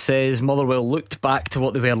Robinson says Motherwell looked back to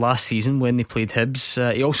what they were last season when they played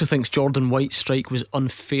Hibs. He also thinks Jordan White's strike was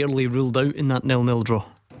unfairly ruled out in that 0-0 draw.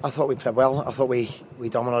 I thought we played well. I thought we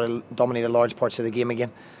dominated large parts of the game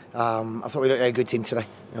again. I thought we looked like a good team today.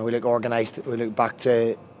 We looked organised. We looked back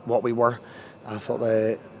to what we were. I thought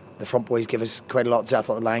the front boys gave us quite a lot. I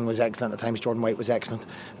thought Lang was excellent at times. Jordan White was excellent.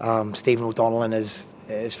 Stephen O'Donnell in his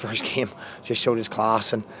first game just showed his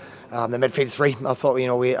class. And the midfield 3, I thought,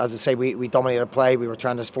 we, as I say, we dominated play. We were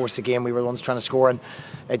trying to force the game. We were the ones trying to score, and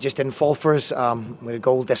it just didn't fall for us. We had a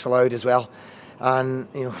goal disallowed as well, and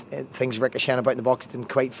things ricocheting about the box didn't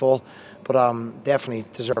quite fall, but definitely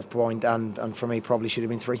deserved a point, and for me probably should have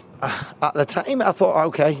been 3. At the time I thought,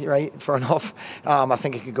 okay, right, fair enough. I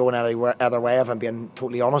think it could go in either way, if I'm being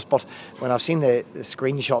totally honest, but when I've seen the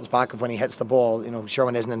screenshots back of when he hits the ball,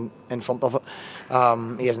 Sherwin isn't in front of it.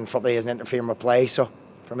 He isn't interfering with play, so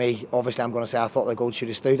For me, obviously, I'm going to say I thought the goal should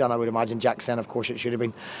have stood, and I would imagine Jack saying, of course, it should have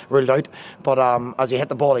been ruled out. But as he hit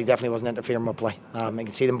the ball, he definitely wasn't interfering with play. You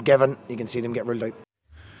can see them given, you can see them get ruled out.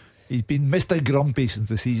 He's been Mr. Grumpy since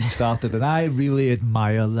the season started, and I really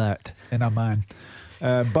admire that in a man.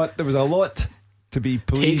 But there was a lot to be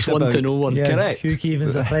pleased about. Takes one to know one. Yeah, correct. Hugh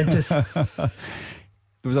Keevins' apprentice. There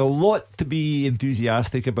was a lot to be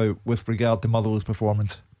enthusiastic about with regard to Motherwell's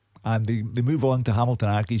performance, and they move on to Hamilton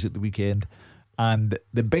Accies at the weekend, and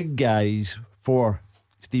the big guys for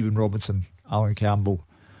Stephen Robinson, Alan Campbell,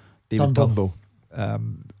 David Turnbull,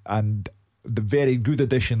 and the very good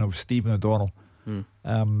addition of Stephen O'Donnell.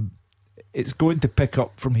 It's going to pick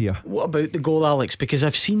up from here. What about the goal, Alex? Because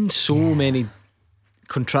I've seen so many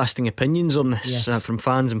contrasting opinions on this from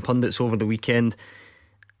fans and pundits over the weekend.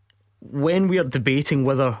 When we are debating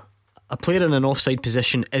whether a player in an offside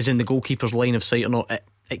position is in the goalkeeper's line of sight or not,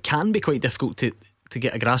 it can be quite difficult to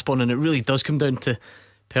get a grasp on, and it really does come down to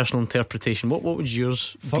personal interpretation. What would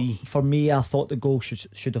yours be? For me, I thought the goal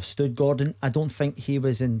should have stood, Gordon. I don't think he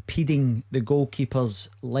was impeding the goalkeeper's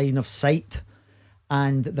line of sight,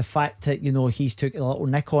 and the fact that he's took a little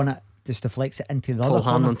nick on it just deflects it into the other corner.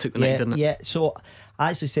 Paul Hanlon took the nick, didn't it? Yeah, so I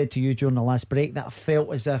actually said to you during the last break that I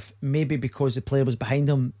felt as if maybe because the player was behind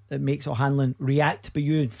him, it makes O'Hanlon react, but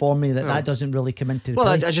you informed me that doesn't really come into the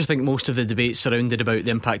play. I just think most of the debate surrounded about the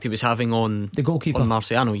impact he was having on the goalkeeper, on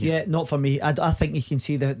Marciano. Yeah, not for me. I think you can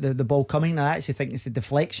see the ball coming. I actually think it's the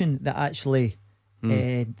deflection that actually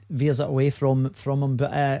veers it away from him.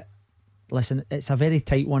 But listen, it's a very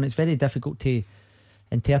tight one. It's very difficult to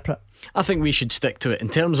interpret. I think we should stick to it in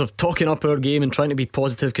terms of talking up our game and trying to be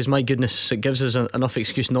positive, because my goodness, it gives us enough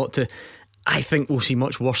excuse not to. I think we'll see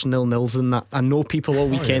much worse 0-0s than that. I know people all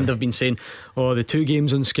weekend have been saying, the 2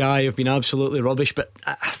 games on Sky have been absolutely rubbish, but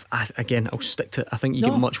again, I'll stick to it. I think you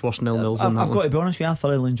get much worse 0-0s than that. I've got to be honest with you, I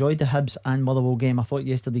thoroughly enjoyed the Hibs and Motherwell game. I thought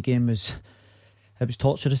yesterday's game was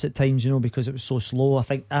torturous at times, because it was so slow.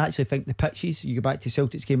 I actually think the pitches, you go back to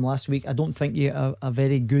Celtic's game last week, I don't think you get a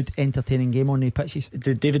very good entertaining game on the pitches.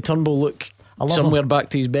 Did David Turnbull look somewhere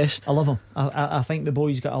back to his best? I love him. I think the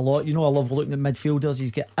boy's got a lot. I love looking at midfielders.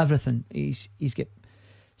 He's got everything. He's got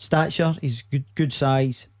stature, he's good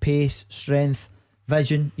size, pace, strength,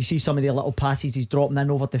 vision. You see some of the little passes he's dropping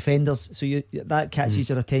in over defenders, so that catches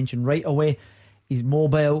your attention right away. He's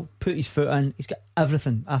mobile, put his foot in, he's got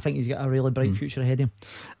everything. I think he's got a really bright future ahead of him.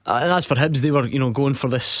 And as for Hibs, they were going for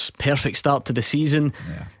this perfect start to the season.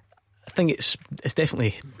 I think it's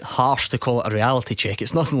definitely harsh to call it a reality check.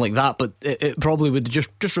 It's nothing like that, but it probably would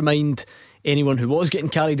just remind anyone who was getting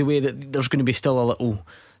carried away that there's going to be still a little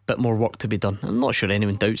bit more work to be done. I'm not sure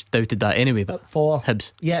anyone doubted that anyway, but for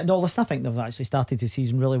Hibs, listen, I think they've actually started the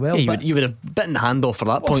season really well. You would have bitten the hand off for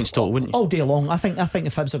that point still, wouldn't you? All day long. I think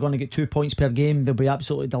if Hibs are going to get 2 points per game, they'll be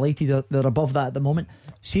absolutely delighted. They're above that at the moment.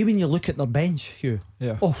 See, when you look at their bench, Hugh,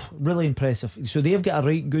 really impressive. So they've got a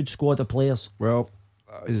right good squad of players. Well,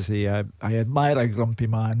 as I say, I admire a grumpy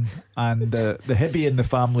man, and the Hibby in the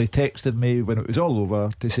family texted me when it was all over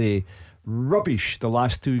to say, rubbish the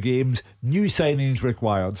last 2 games, new signings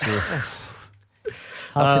required. So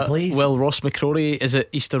hard to please. Well, Ross McCrory, is it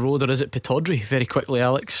Easter Road or is it Pittodrie? Very quickly,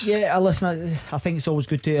 Alex. Yeah, listen, I think it's always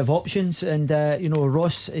good to have options, and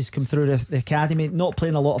Ross has come through the academy, not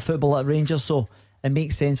playing a lot of football at Rangers, so it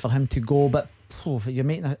makes sense for him to go. But if you're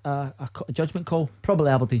making a judgment call, probably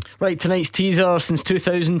Aberdeen. Right, tonight's teaser: since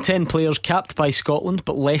 2010 players capped by Scotland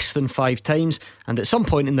but less than 5 times, and at some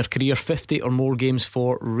point in their career 50 or more games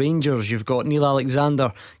for Rangers. You've got Neil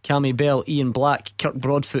Alexander, Cammy Bell, Ian Black, Kirk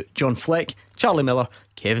Broadfoot, John Fleck, Charlie Miller,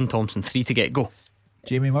 Kevin Thompson. 3 to get. Go.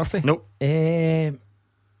 Jamie Murphy? Nope. Dale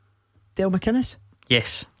McInnes?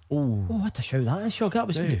 Yes. What a shout that is. That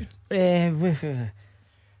was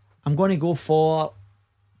I'm going to go for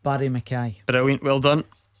Barry Mackay. Brilliant, well done.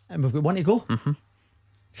 And we've got 1 to go.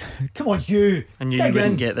 Come on, you. I knew you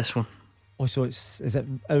wouldn't get this one. So is it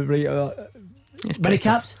outright? Many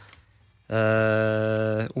caps?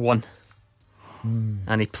 1.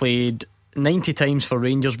 And he played 90 times for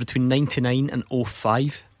Rangers between 99 and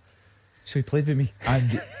 05. So he played with me.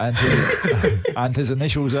 And his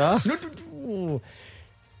initials are?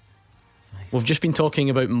 We've just been talking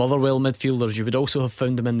about Motherwell midfielders. You would also have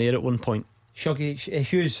found them in there at one point. Shoggy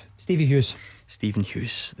Hughes, Stevie Hughes. Stephen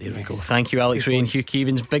Hughes, there we go. Thank you, Alex Ray and Hugh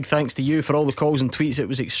Keevins. Big thanks to you for all the calls and tweets. It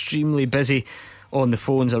was extremely busy on the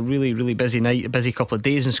phones. A really, really busy night, a busy couple of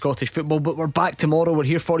days in Scottish football. But we're back tomorrow. We're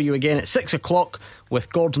here for you again at 6 o'clock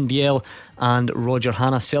with Gordon Dalziel and Roger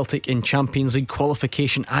Hanna. Celtic in Champions League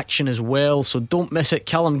qualification action as well, so don't miss it.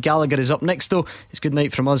 Callum Gallagher is up next though. It's good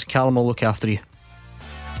night from us. Callum will look after you.